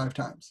division 5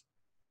 times,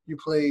 you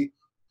play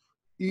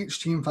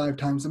each team 5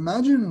 times.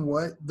 Imagine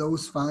what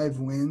those 5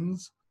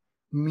 wins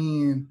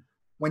mean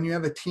when you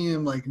have a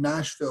team like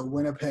Nashville,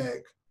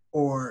 Winnipeg,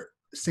 or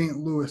St.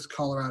 Louis,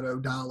 Colorado,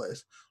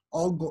 Dallas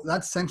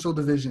that Central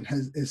Division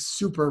is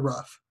super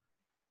rough.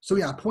 So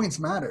yeah, points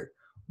matter.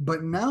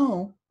 But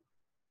now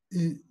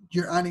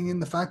you're adding in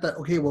the fact that,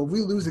 okay, well, if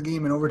we lose a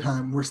game in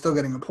overtime, we're still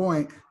getting a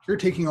point. You're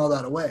taking all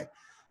that away.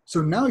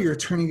 So now you're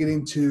turning it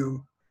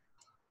into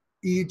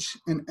each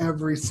and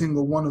every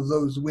single one of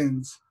those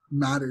wins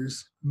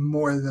matters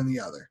more than the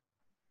other.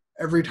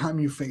 Every time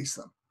you face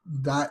them,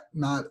 that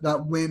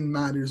win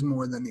matters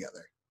more than the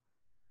other.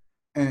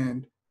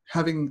 And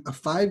having a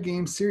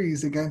 5-game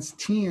series against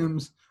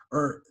teams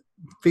or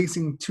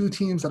facing 2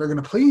 teams that are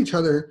going to play each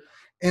other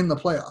in the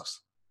playoffs,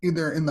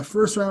 either in the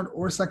first round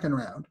or second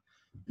round,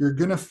 you're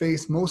going to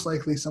face most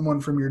likely someone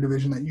from your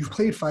division that you've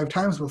played 5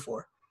 times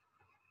before.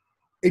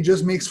 It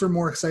just makes for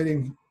more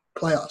exciting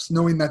playoffs,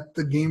 knowing that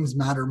the games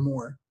matter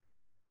more,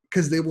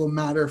 because they will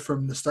matter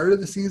from the start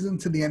of the season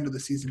to the end of the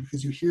season,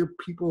 because you hear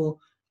people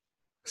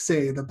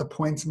say that the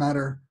points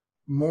matter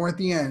more at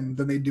the end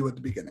than they do at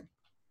the beginning.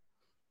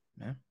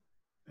 Yeah,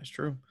 that's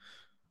true.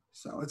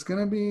 So it's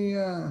going to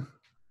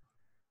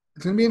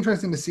be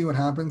interesting to see what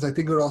happens. I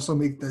think it would also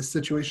make the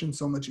situation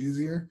so much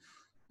easier,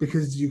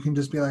 because you can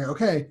just be like,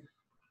 okay,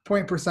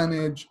 point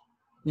percentage,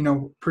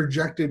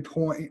 projected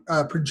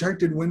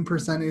win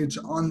percentage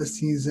on the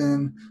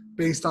season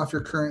based off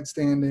your current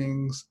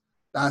standings.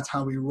 That's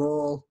how we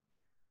roll.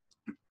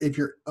 If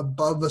you're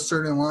above a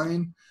certain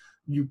line,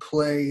 you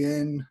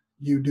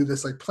do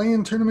this like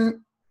play-in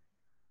tournament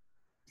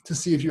to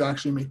see if you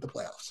actually make the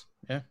playoffs.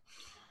 Yeah.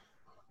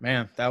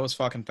 Man, that was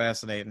fucking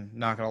fascinating.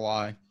 Not gonna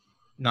lie.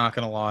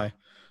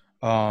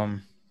 I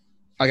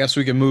guess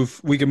we can move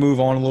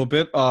on a little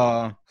bit.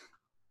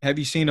 Have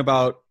you seen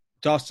about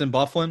Dustin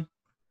Byfuglien?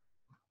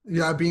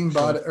 Yeah, being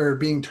bought or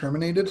being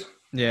terminated.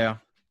 Yeah.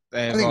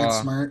 I think it's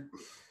smart.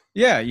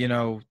 Yeah,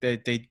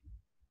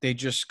 they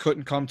just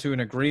couldn't come to an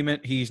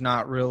agreement. He's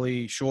not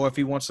really sure if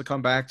he wants to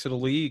come back to the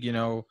league. He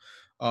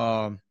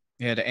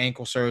had an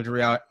ankle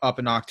surgery up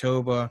in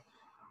October.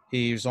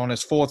 He's on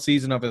his 4th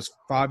season of his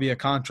 5-year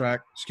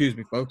contract. Excuse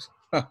me, folks.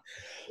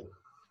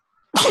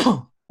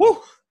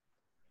 Woo.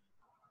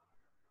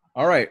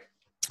 All right.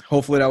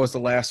 Hopefully that was the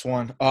last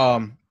one.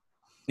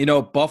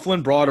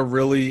 Byfuglien brought a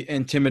really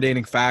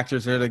intimidating factor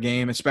to the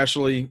game,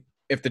 especially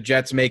if the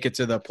Jets make it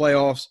to the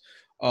playoffs.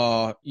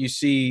 You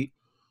see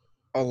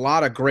a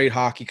lot of great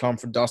hockey come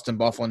from Dustin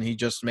Byfuglien. He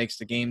just makes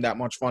the game that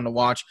much fun to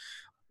watch.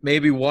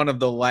 Maybe one of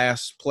the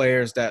last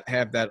players that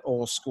have that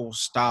old school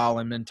style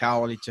and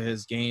mentality to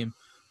his game.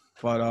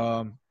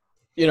 But,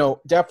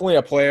 definitely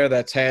a player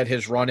that's had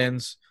his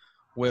run-ins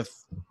with,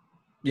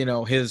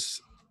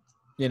 his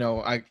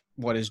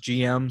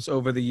GMs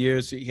over the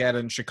years he had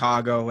in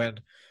Chicago. And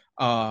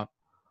I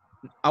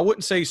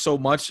wouldn't say so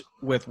much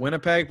with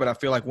Winnipeg, but I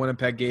feel like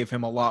Winnipeg gave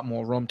him a lot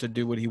more room to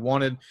do what he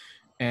wanted.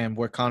 And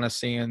we're kind of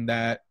seeing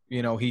that,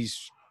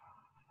 his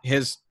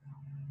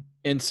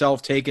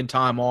taking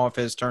time off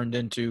has turned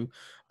into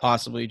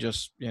possibly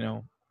just,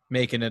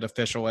 making it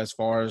official as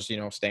far as,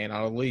 staying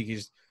out of the league.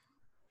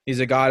 He's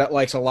a guy that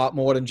likes a lot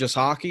more than just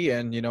hockey.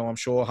 And, I'm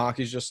sure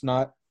hockey's just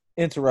not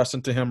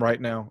interesting to him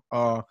right now.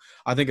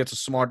 I think it's a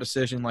smart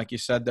decision, like you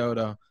said, though,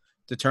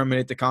 to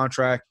terminate the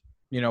contract.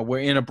 We're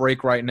in a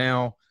break right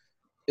now.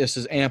 This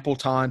is ample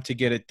time to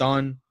get it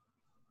done.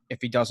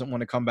 If he doesn't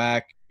want to come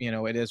back,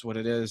 it is what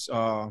it is.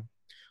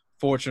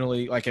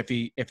 Fortunately, like if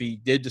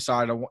he did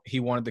decide he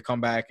wanted to come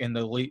back and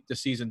the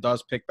season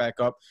does pick back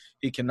up,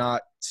 he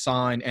cannot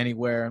sign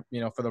anywhere,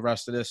 for the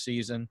rest of this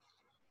season.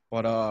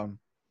 But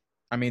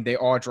they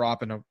are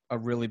dropping a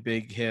really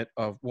big hit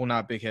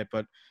not big hit,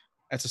 but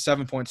it's a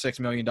 $7.6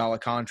 million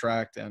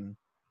contract, and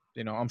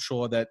I'm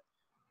sure that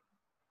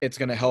it's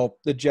going to help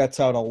the Jets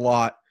out a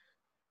lot.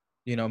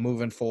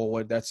 Moving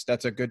forward,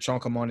 that's a good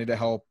chunk of money to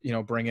help,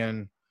 bring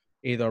in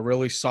either a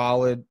really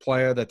solid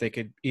player that they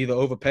could either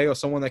overpay or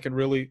someone that can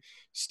really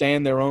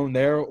stand their own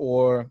there,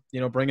 or,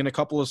 bring in a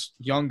couple of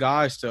young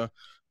guys to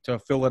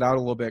fill it out a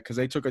little bit, because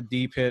they took a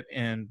deep hit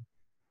and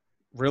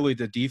really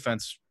the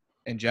defense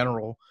in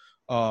general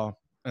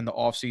in the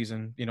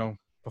offseason,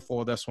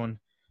 before this one.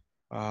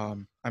 How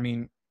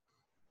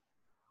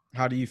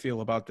do you feel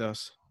about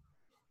this?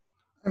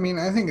 I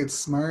think it's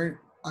smart.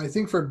 I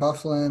think for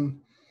Byfuglien,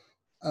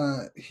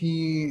 I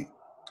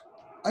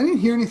didn't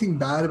hear anything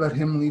bad about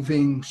him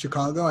leaving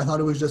Chicago. I thought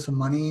it was just a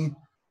money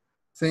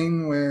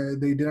thing where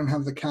they didn't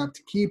have the cap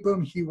to keep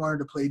him. He wanted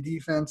to play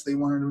defense. They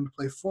wanted him to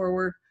play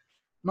forward.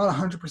 I'm not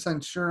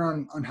 100% sure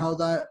on how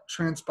that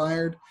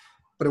transpired,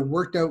 but it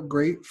worked out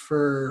great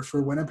for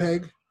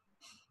Winnipeg.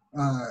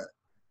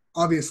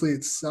 Obviously,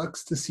 it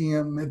sucks to see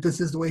him. If this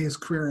is the way his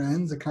career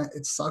ends,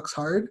 it sucks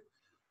hard.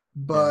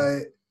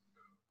 But,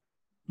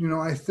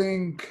 I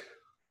think –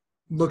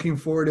 looking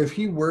forward, if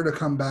he were to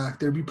come back,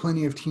 there'd be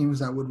plenty of teams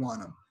that would want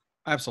him.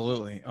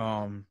 Absolutely.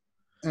 I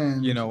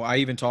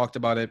even talked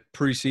about it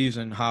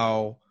preseason,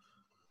 how,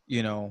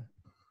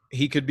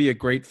 he could be a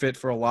great fit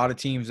for a lot of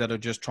teams that are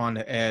just trying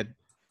to add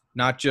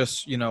not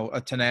just,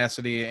 a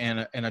tenacity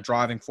and a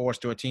driving force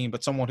to a team,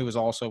 but someone who is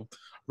also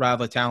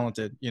rather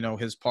talented.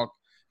 His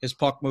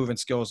puck moving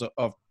skills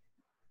of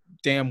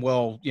damn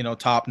well,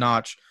 top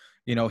notch.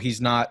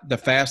 He's not the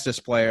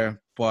fastest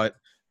player, but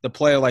the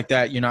player like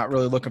that, you're not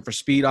really looking for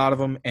speed out of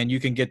him, and you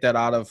can get that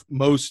out of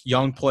most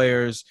young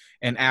players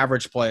and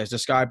average players.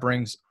 This guy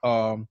brings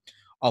a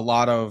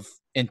lot of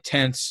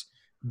intense,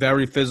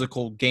 very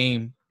physical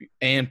game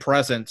and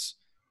presence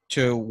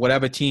to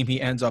whatever team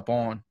he ends up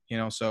on.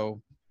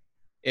 So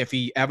if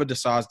he ever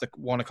decides to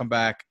want to come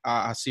back,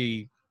 I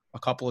see a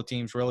couple of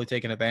teams really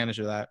taking advantage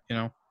of that.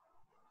 Yeah,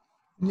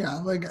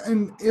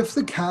 and if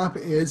the cap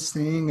is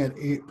staying at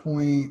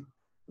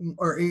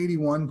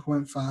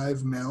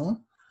 81.5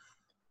 mil,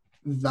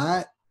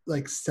 that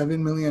 $7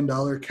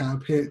 million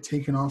cap hit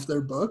taken off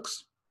their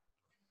books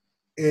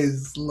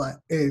is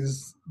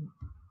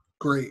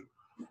great.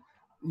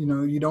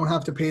 You don't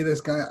have to pay this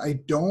guy. I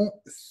don't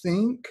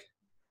think,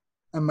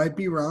 I might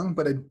be wrong,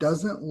 but it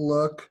doesn't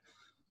look,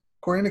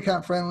 according to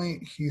Cap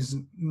Friendly, he's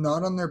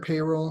not on their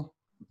payroll.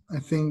 I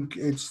think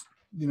it's,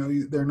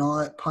 they're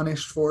not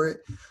punished for it.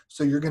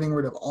 So you're getting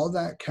rid of all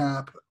that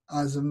cap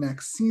as of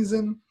next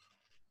season.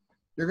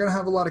 You're going to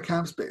have a lot of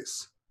cap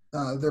space.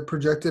 They're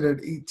projected at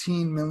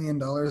 $18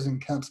 million in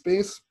cap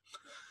space.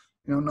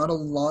 Not a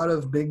lot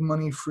of big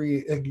money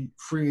free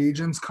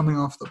agents coming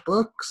off the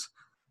books.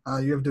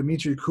 You have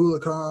Dmitry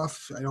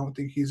Kulikov. I don't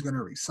think he's going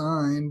to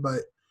resign,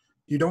 but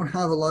you don't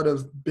have a lot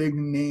of big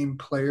name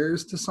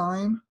players to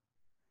sign,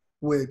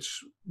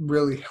 which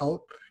really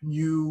help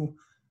you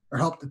or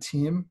help the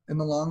team in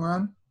the long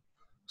run.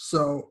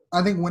 So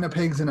I think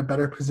Winnipeg's in a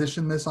better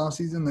position this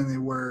offseason than they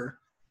were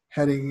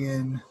heading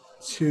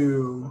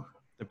into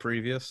the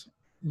previous.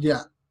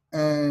 Yeah,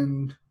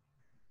 and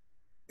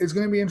it's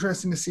going to be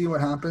interesting to see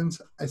what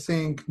happens. I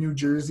think New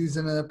Jersey's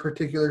in a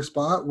particular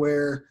spot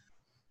where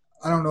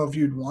I don't know if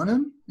you'd want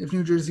him, if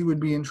New Jersey would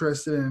be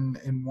interested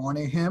in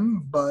wanting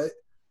him, but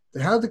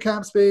they have the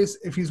cap space.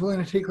 If he's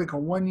willing to take a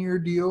 1-year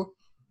deal,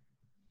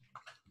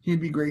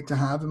 he'd be great to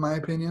have, in my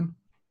opinion.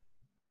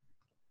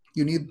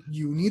 You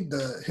need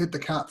to hit the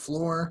cap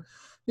floor.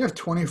 You have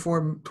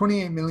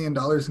 $28 million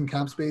in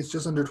cap space,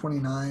 just under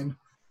 29.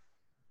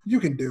 You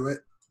can do it,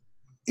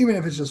 even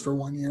if it's just for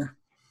 1 year.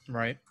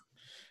 Right.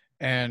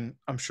 And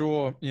I'm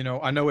sure,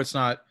 I know it's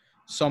not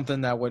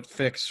something that would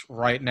fix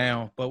right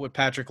now, but with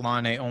Patrick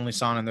Laine only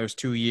signing those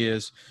 2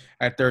 years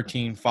at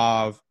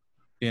 13.5,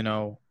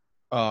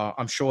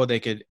 I'm sure they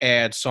could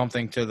add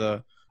something to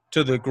the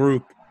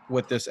group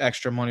with this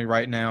extra money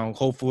right now,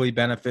 hopefully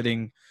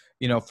benefiting,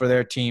 for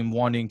their team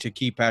wanting to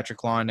keep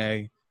Patrick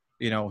Laine.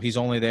 He's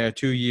only there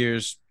 2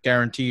 years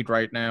guaranteed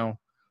right now.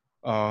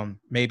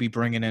 Maybe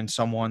bringing in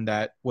someone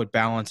that would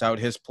balance out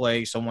his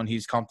play, someone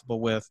he's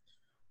comfortable with,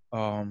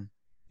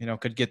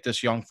 could get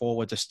this young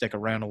forward to stick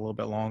around a little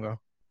bit longer.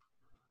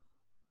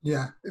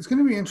 Yeah, it's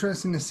going to be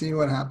interesting to see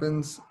what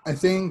happens. I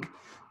think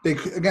they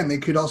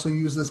could also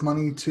use this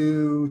money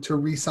to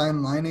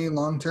re-sign Laine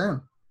long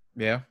term.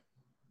 Yeah.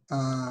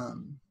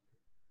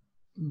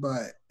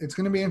 But it's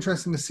going to be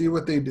interesting to see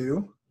what they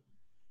do.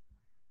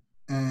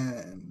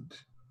 And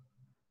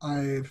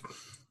I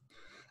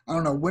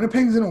don't know.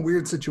 Winnipeg's in a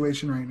weird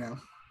situation right now.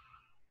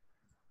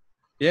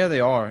 Yeah, they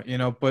are.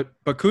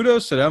 But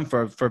kudos to them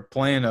for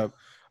playing a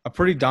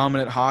pretty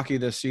dominant hockey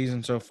this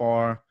season so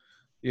far.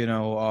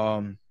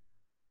 Connor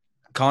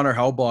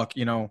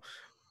Hellebuyck,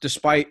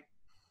 despite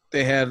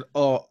they had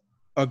a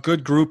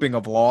good grouping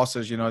of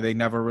losses, they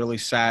never really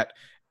sat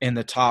in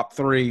the top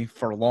 3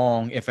 for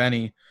long, if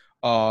any,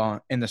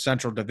 in the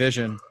Central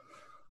Division.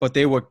 But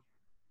they were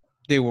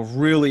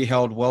really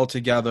held well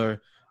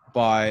together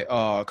by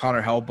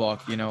Connor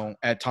Hellebuyck.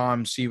 At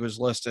times he was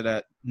listed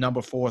at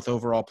number 4th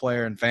overall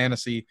player in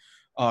fantasy,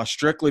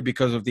 strictly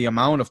because of the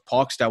amount of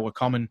pucks that were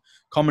coming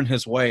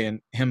his way,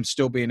 and him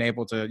still being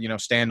able to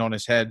stand on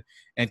his head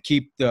and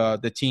keep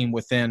the team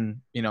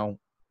within,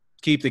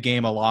 keep the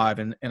game alive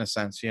in a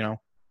sense. Yeah,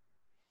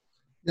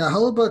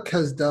 Hellebuyck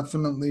has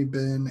definitely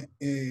been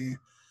a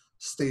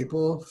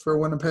staple for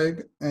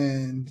Winnipeg,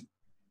 and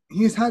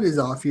he's had his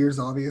off years,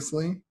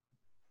 obviously,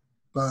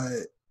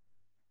 but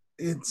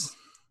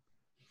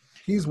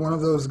he's one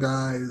of those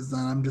guys that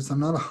I'm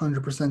not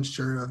 100%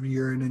 sure of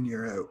year in and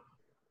year out.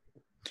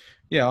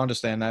 Yeah, I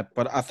understand that,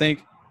 but I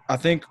think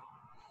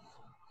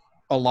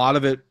a lot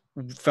of it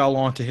fell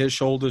onto his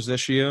shoulders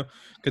this year,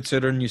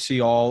 considering you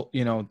see all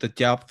the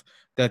depth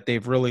that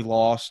they've really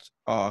lost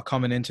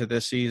coming into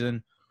this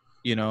season.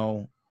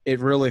 It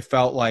really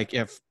felt like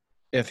if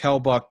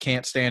Hellebuyck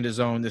can't stand his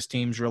own, this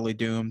team's really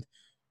doomed.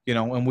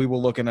 And we were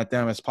looking at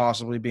them as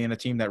possibly being a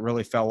team that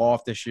really fell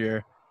off this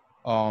year.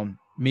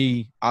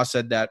 I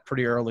said that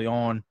pretty early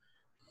on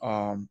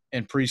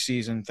in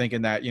preseason,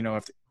 thinking that,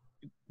 if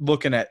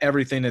looking at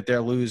everything that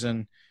they're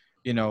losing,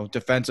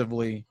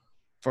 defensively,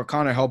 for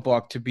Connor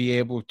Hellebuyck to be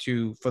able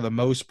to, for the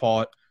most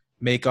part,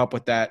 make up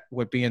with that,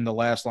 with being the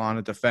last line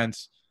of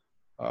defense,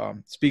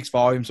 speaks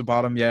volumes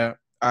about him. Yeah,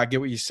 I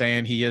get what you're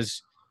saying. He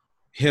is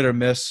hit or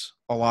miss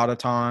a lot of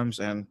times,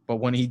 but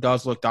when he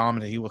does look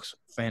dominant, he looks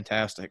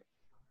fantastic.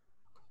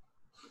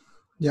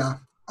 Yeah,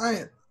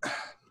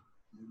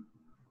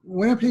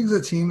 Winnipeg's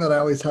a team that I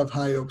always have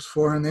high hopes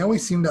for, and they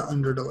always seem to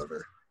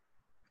underdeliver.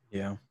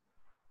 Yeah.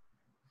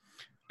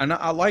 And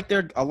I like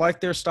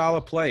their style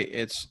of play.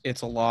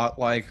 It's a lot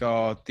like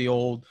the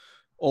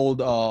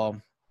old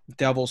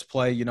Devils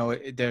play. You know,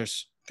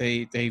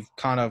 they've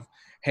kind of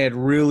had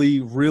really,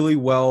 really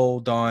well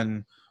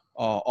done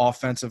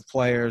offensive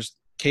players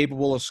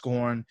capable of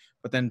scoring,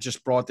 but then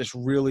just brought this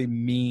really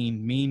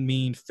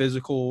mean,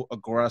 physical,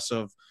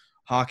 aggressive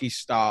hockey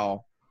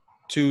style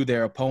to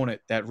their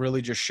opponent that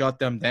really just shut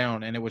them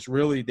down. And it was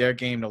really their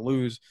game to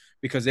lose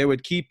because they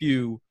would keep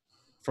you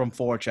from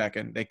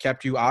forechecking. They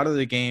kept you out of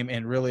the game,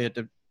 and really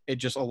it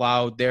just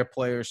allowed their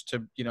players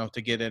to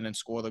get in and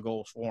score the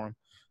goals for them.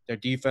 Their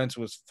defense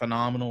was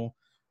phenomenal,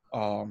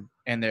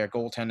 and their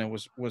goaltending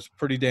was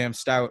pretty damn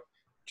stout,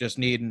 just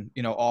needing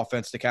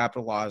offense to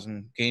capitalize,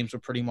 and games were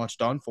pretty much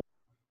done for.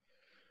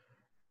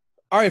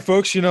 All right,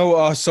 folks,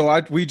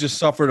 we just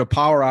suffered a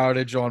power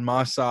outage on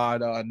my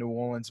side. New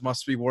Orleans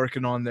must be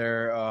working on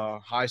their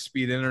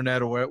high-speed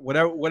internet or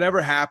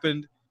whatever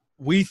happened.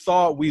 We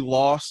thought we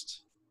lost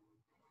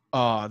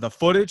the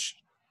footage.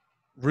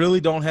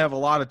 Really don't have a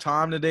lot of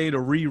time today to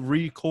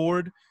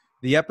re-record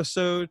the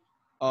episode.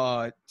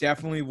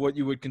 Definitely what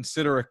you would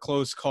consider a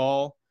close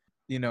call.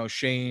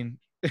 Shane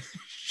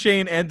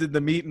ended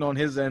the meeting on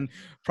his end,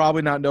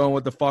 probably not knowing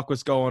what the fuck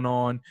was going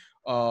on.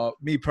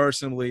 Me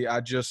personally,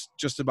 I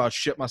just about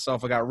shit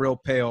myself. I got real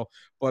pale,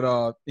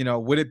 but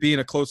with it being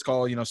a close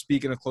call,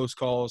 speaking of close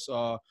calls,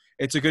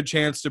 it's a good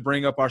chance to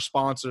bring up our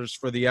sponsors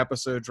for the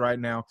episodes right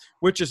now,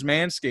 which is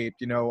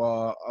Manscaped.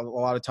 A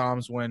lot of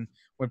times when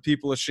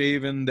people are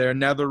shaving their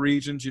nether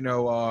regions, you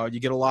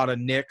get a lot of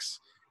nicks,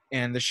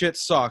 and the shit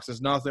sucks.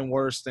 There's nothing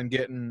worse than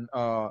getting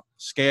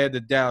scared to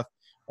death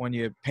when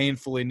you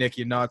painfully nick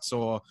your nuts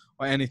or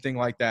anything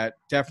like that.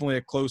 Definitely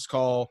a close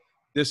call.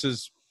 This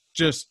is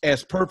just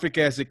as perfect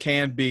as it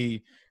can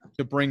be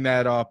to bring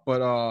that up. But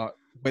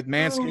with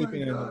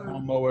Manscaping and the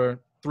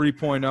Lawnmower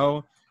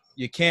 3.0,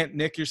 you can't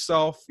nick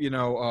yourself.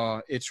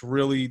 It's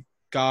really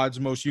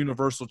God's most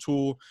universal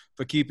tool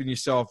for keeping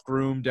yourself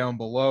groomed down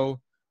below.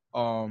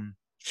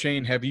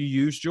 Shane, have you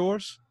used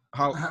yours?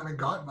 I haven't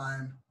got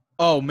mine.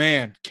 Oh,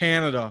 man,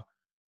 Canada.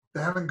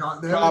 They haven't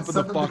dropping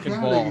the fucking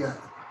ball. Yet.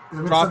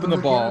 Dropping the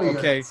ball,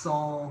 okay.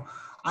 So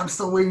I'm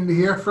still waiting to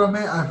hear from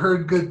it. I've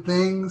heard good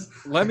things.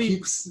 I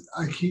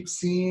keep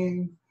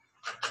seeing.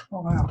 Oh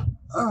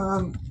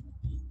wow.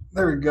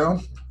 There we go.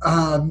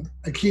 I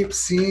keep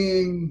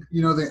seeing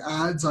the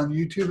ads on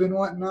YouTube and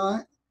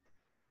whatnot.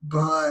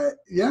 But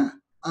yeah,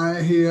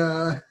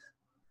 I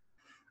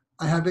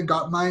haven't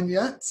got mine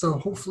yet. So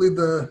hopefully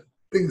the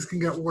things can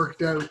get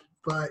worked out.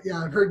 But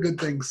yeah, I've heard good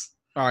things.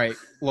 All right.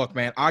 Look,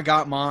 man, I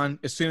got mine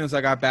as soon as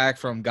I got back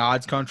from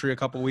God's country a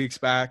couple weeks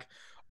back.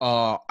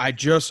 I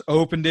just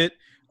opened it.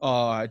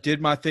 I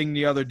did my thing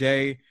the other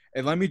day.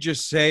 And let me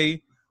just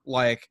say,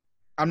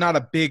 I'm not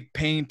a big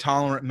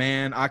pain-tolerant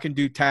man. I can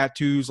do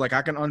tattoos.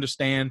 I can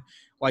understand.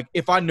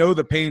 If I know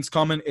the pain's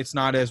coming, it's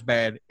not as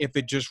bad. If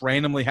it just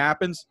randomly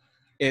happens,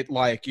 I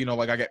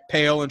get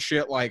pale and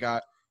shit. My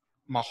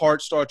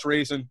heart starts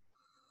racing.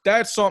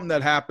 That's something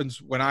that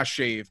happens when I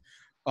shave.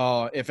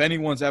 If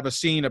anyone's ever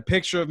seen a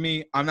picture of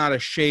me, I'm not a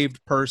shaved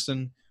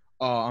person.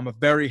 I'm a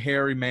very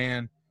hairy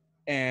man.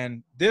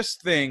 And this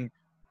thing,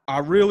 I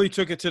really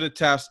took it to the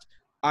test.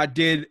 I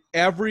did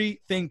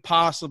everything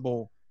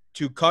possible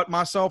to cut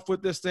myself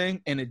with this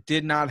thing, and it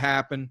did not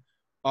happen.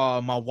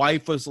 My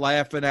wife was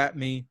laughing at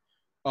me.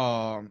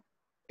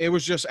 It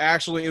was just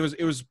actually,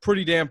 it was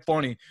pretty damn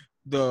funny.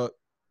 The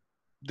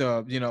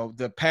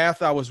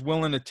path I was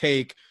willing to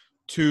take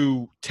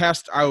to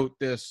test out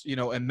this,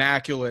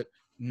 immaculate,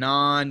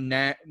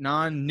 non-nicking,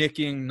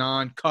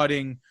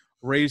 non-cutting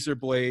razor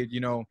blade,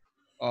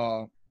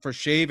 for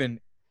shaving,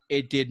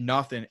 it did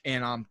nothing.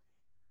 And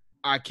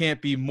I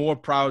can't be more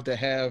proud to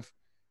have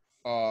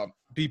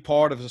be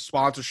part of a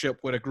sponsorship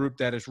with a group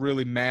that has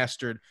really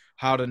mastered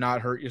how to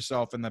not hurt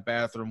yourself in the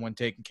bathroom when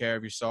taking care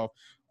of yourself.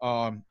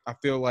 I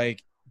feel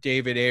like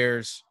David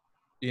Ayers,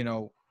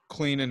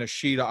 cleaning a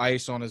sheet of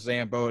ice on a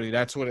Zamboni.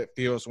 That's what it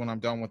feels when I'm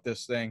done with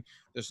this thing.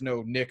 There's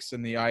no nicks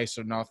in the ice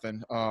or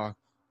nothing.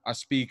 I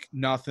speak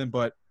nothing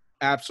but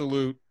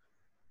absolute,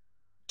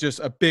 just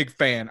a big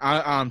fan.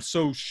 I'm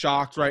so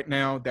shocked right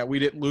now that we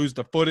didn't lose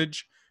the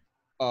footage.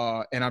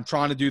 And I'm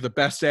trying to do the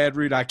best ad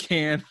read I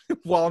can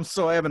while I'm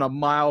still having a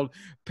mild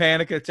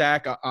panic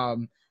attack.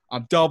 I'm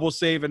double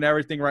saving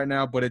everything right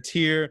now, but it's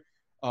here.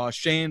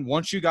 Shane,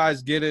 once you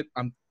guys get it,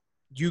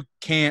 you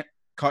can't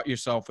cut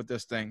yourself with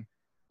this thing.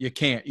 You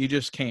can't. You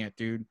just can't,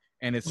 dude.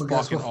 And it's fucking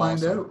awesome.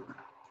 Find out.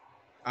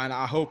 And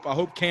I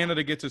hope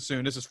Canada gets it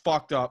soon. This is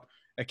fucked up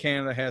that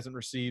Canada hasn't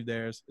received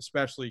theirs,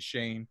 especially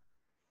Shane,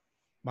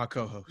 my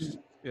co-host.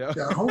 Yeah,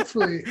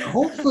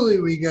 hopefully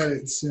we get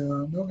it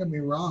soon. Don't get me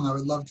wrong, I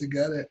would love to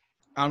get it.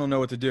 I don't know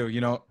what to do.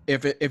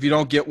 If you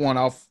don't get one,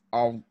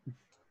 I'll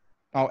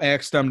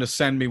ask them to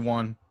send me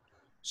one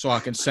so I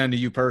can send to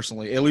you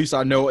personally. At least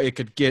I know it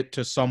could get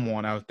to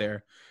someone out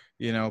there,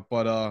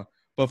 But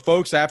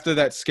folks, after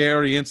that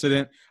scary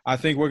incident, I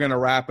think we're gonna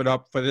wrap it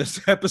up for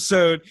this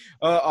episode.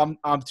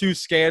 I'm too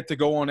scared to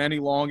go on any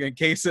longer in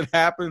case it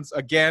happens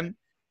again,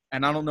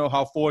 and I don't know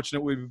how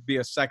fortunate we would be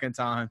a second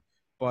time.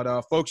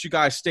 But, folks, you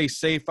guys stay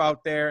safe out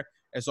there.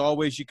 As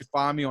always, you can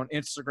find me on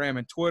Instagram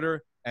and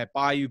Twitter at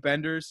Bayou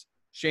Benders.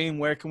 Shane,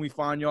 where can we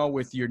find y'all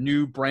with your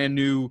brand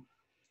new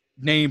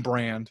name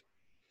brand?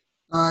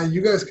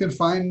 You guys can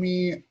find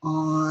me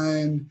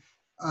on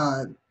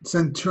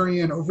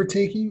Centurion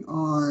Overtaking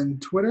on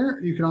Twitter.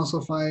 You can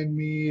also find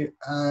me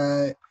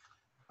at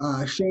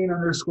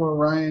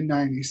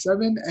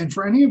Shane_Ryan97. And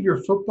for any of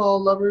your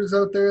football lovers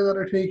out there that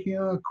are taking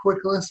a quick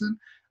listen,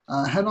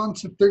 head on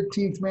to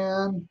 13th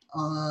Man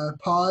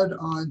Pod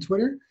on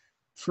Twitter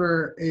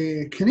for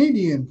a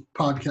Canadian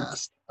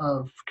podcast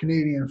of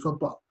Canadian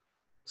football.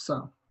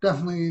 So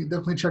definitely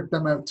check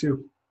them out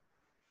too.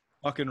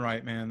 Fucking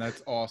right, man.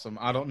 That's awesome.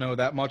 I don't know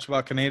that much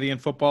about Canadian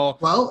football.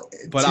 Well,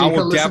 but I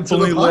will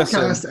definitely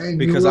listen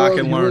because I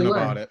can learn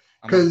about it.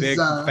 I'm a big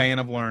fan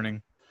of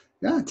learning.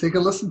 Yeah, take a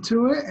listen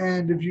to it.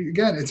 And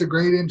it's a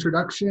great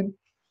introduction.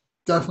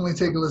 Definitely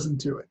take a listen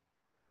to it.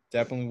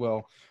 Definitely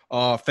will.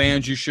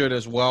 Fans, you should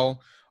as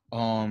well.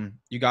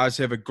 You guys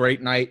have a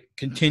great night.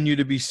 Continue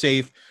to be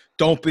safe.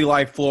 Don't be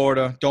like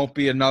Florida. Don't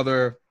be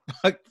another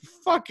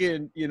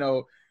fucking,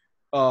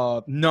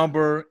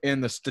 number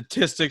in the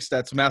statistics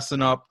that's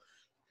messing up.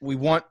 We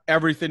want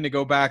everything to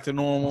go back to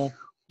normal.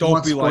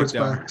 Don't be like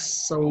them.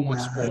 So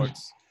bad.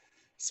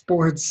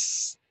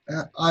 Sports.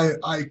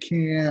 I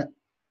can't.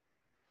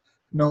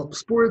 No,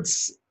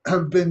 sports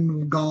have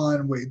been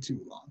gone way too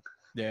long.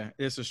 Yeah,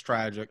 this is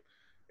tragic.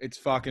 It's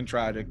fucking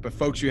tragic. But,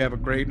 folks, you have a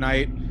great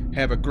night.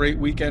 Have a great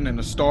weekend and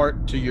a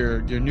start to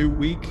your new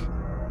week.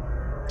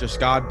 Just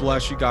God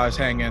bless you guys.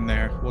 Hang in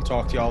there. We'll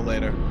talk to y'all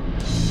later.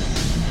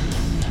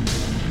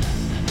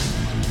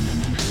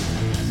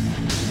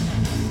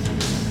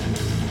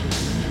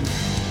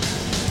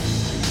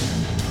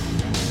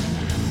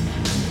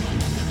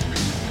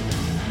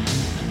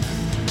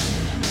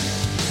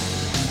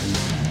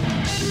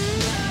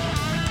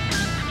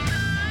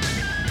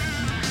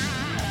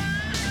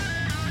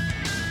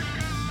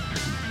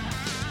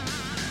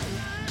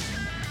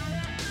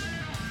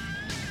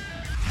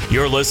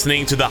 You're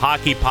listening to the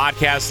Hockey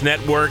Podcast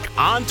Network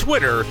on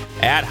Twitter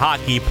at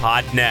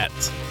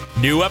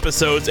HockeyPodNet. New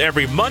episodes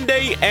every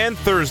Monday and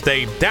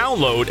Thursday.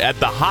 Download at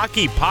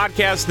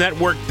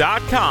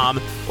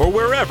thehockeypodcastnetwork.com or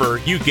wherever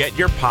you get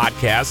your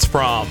podcasts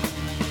from.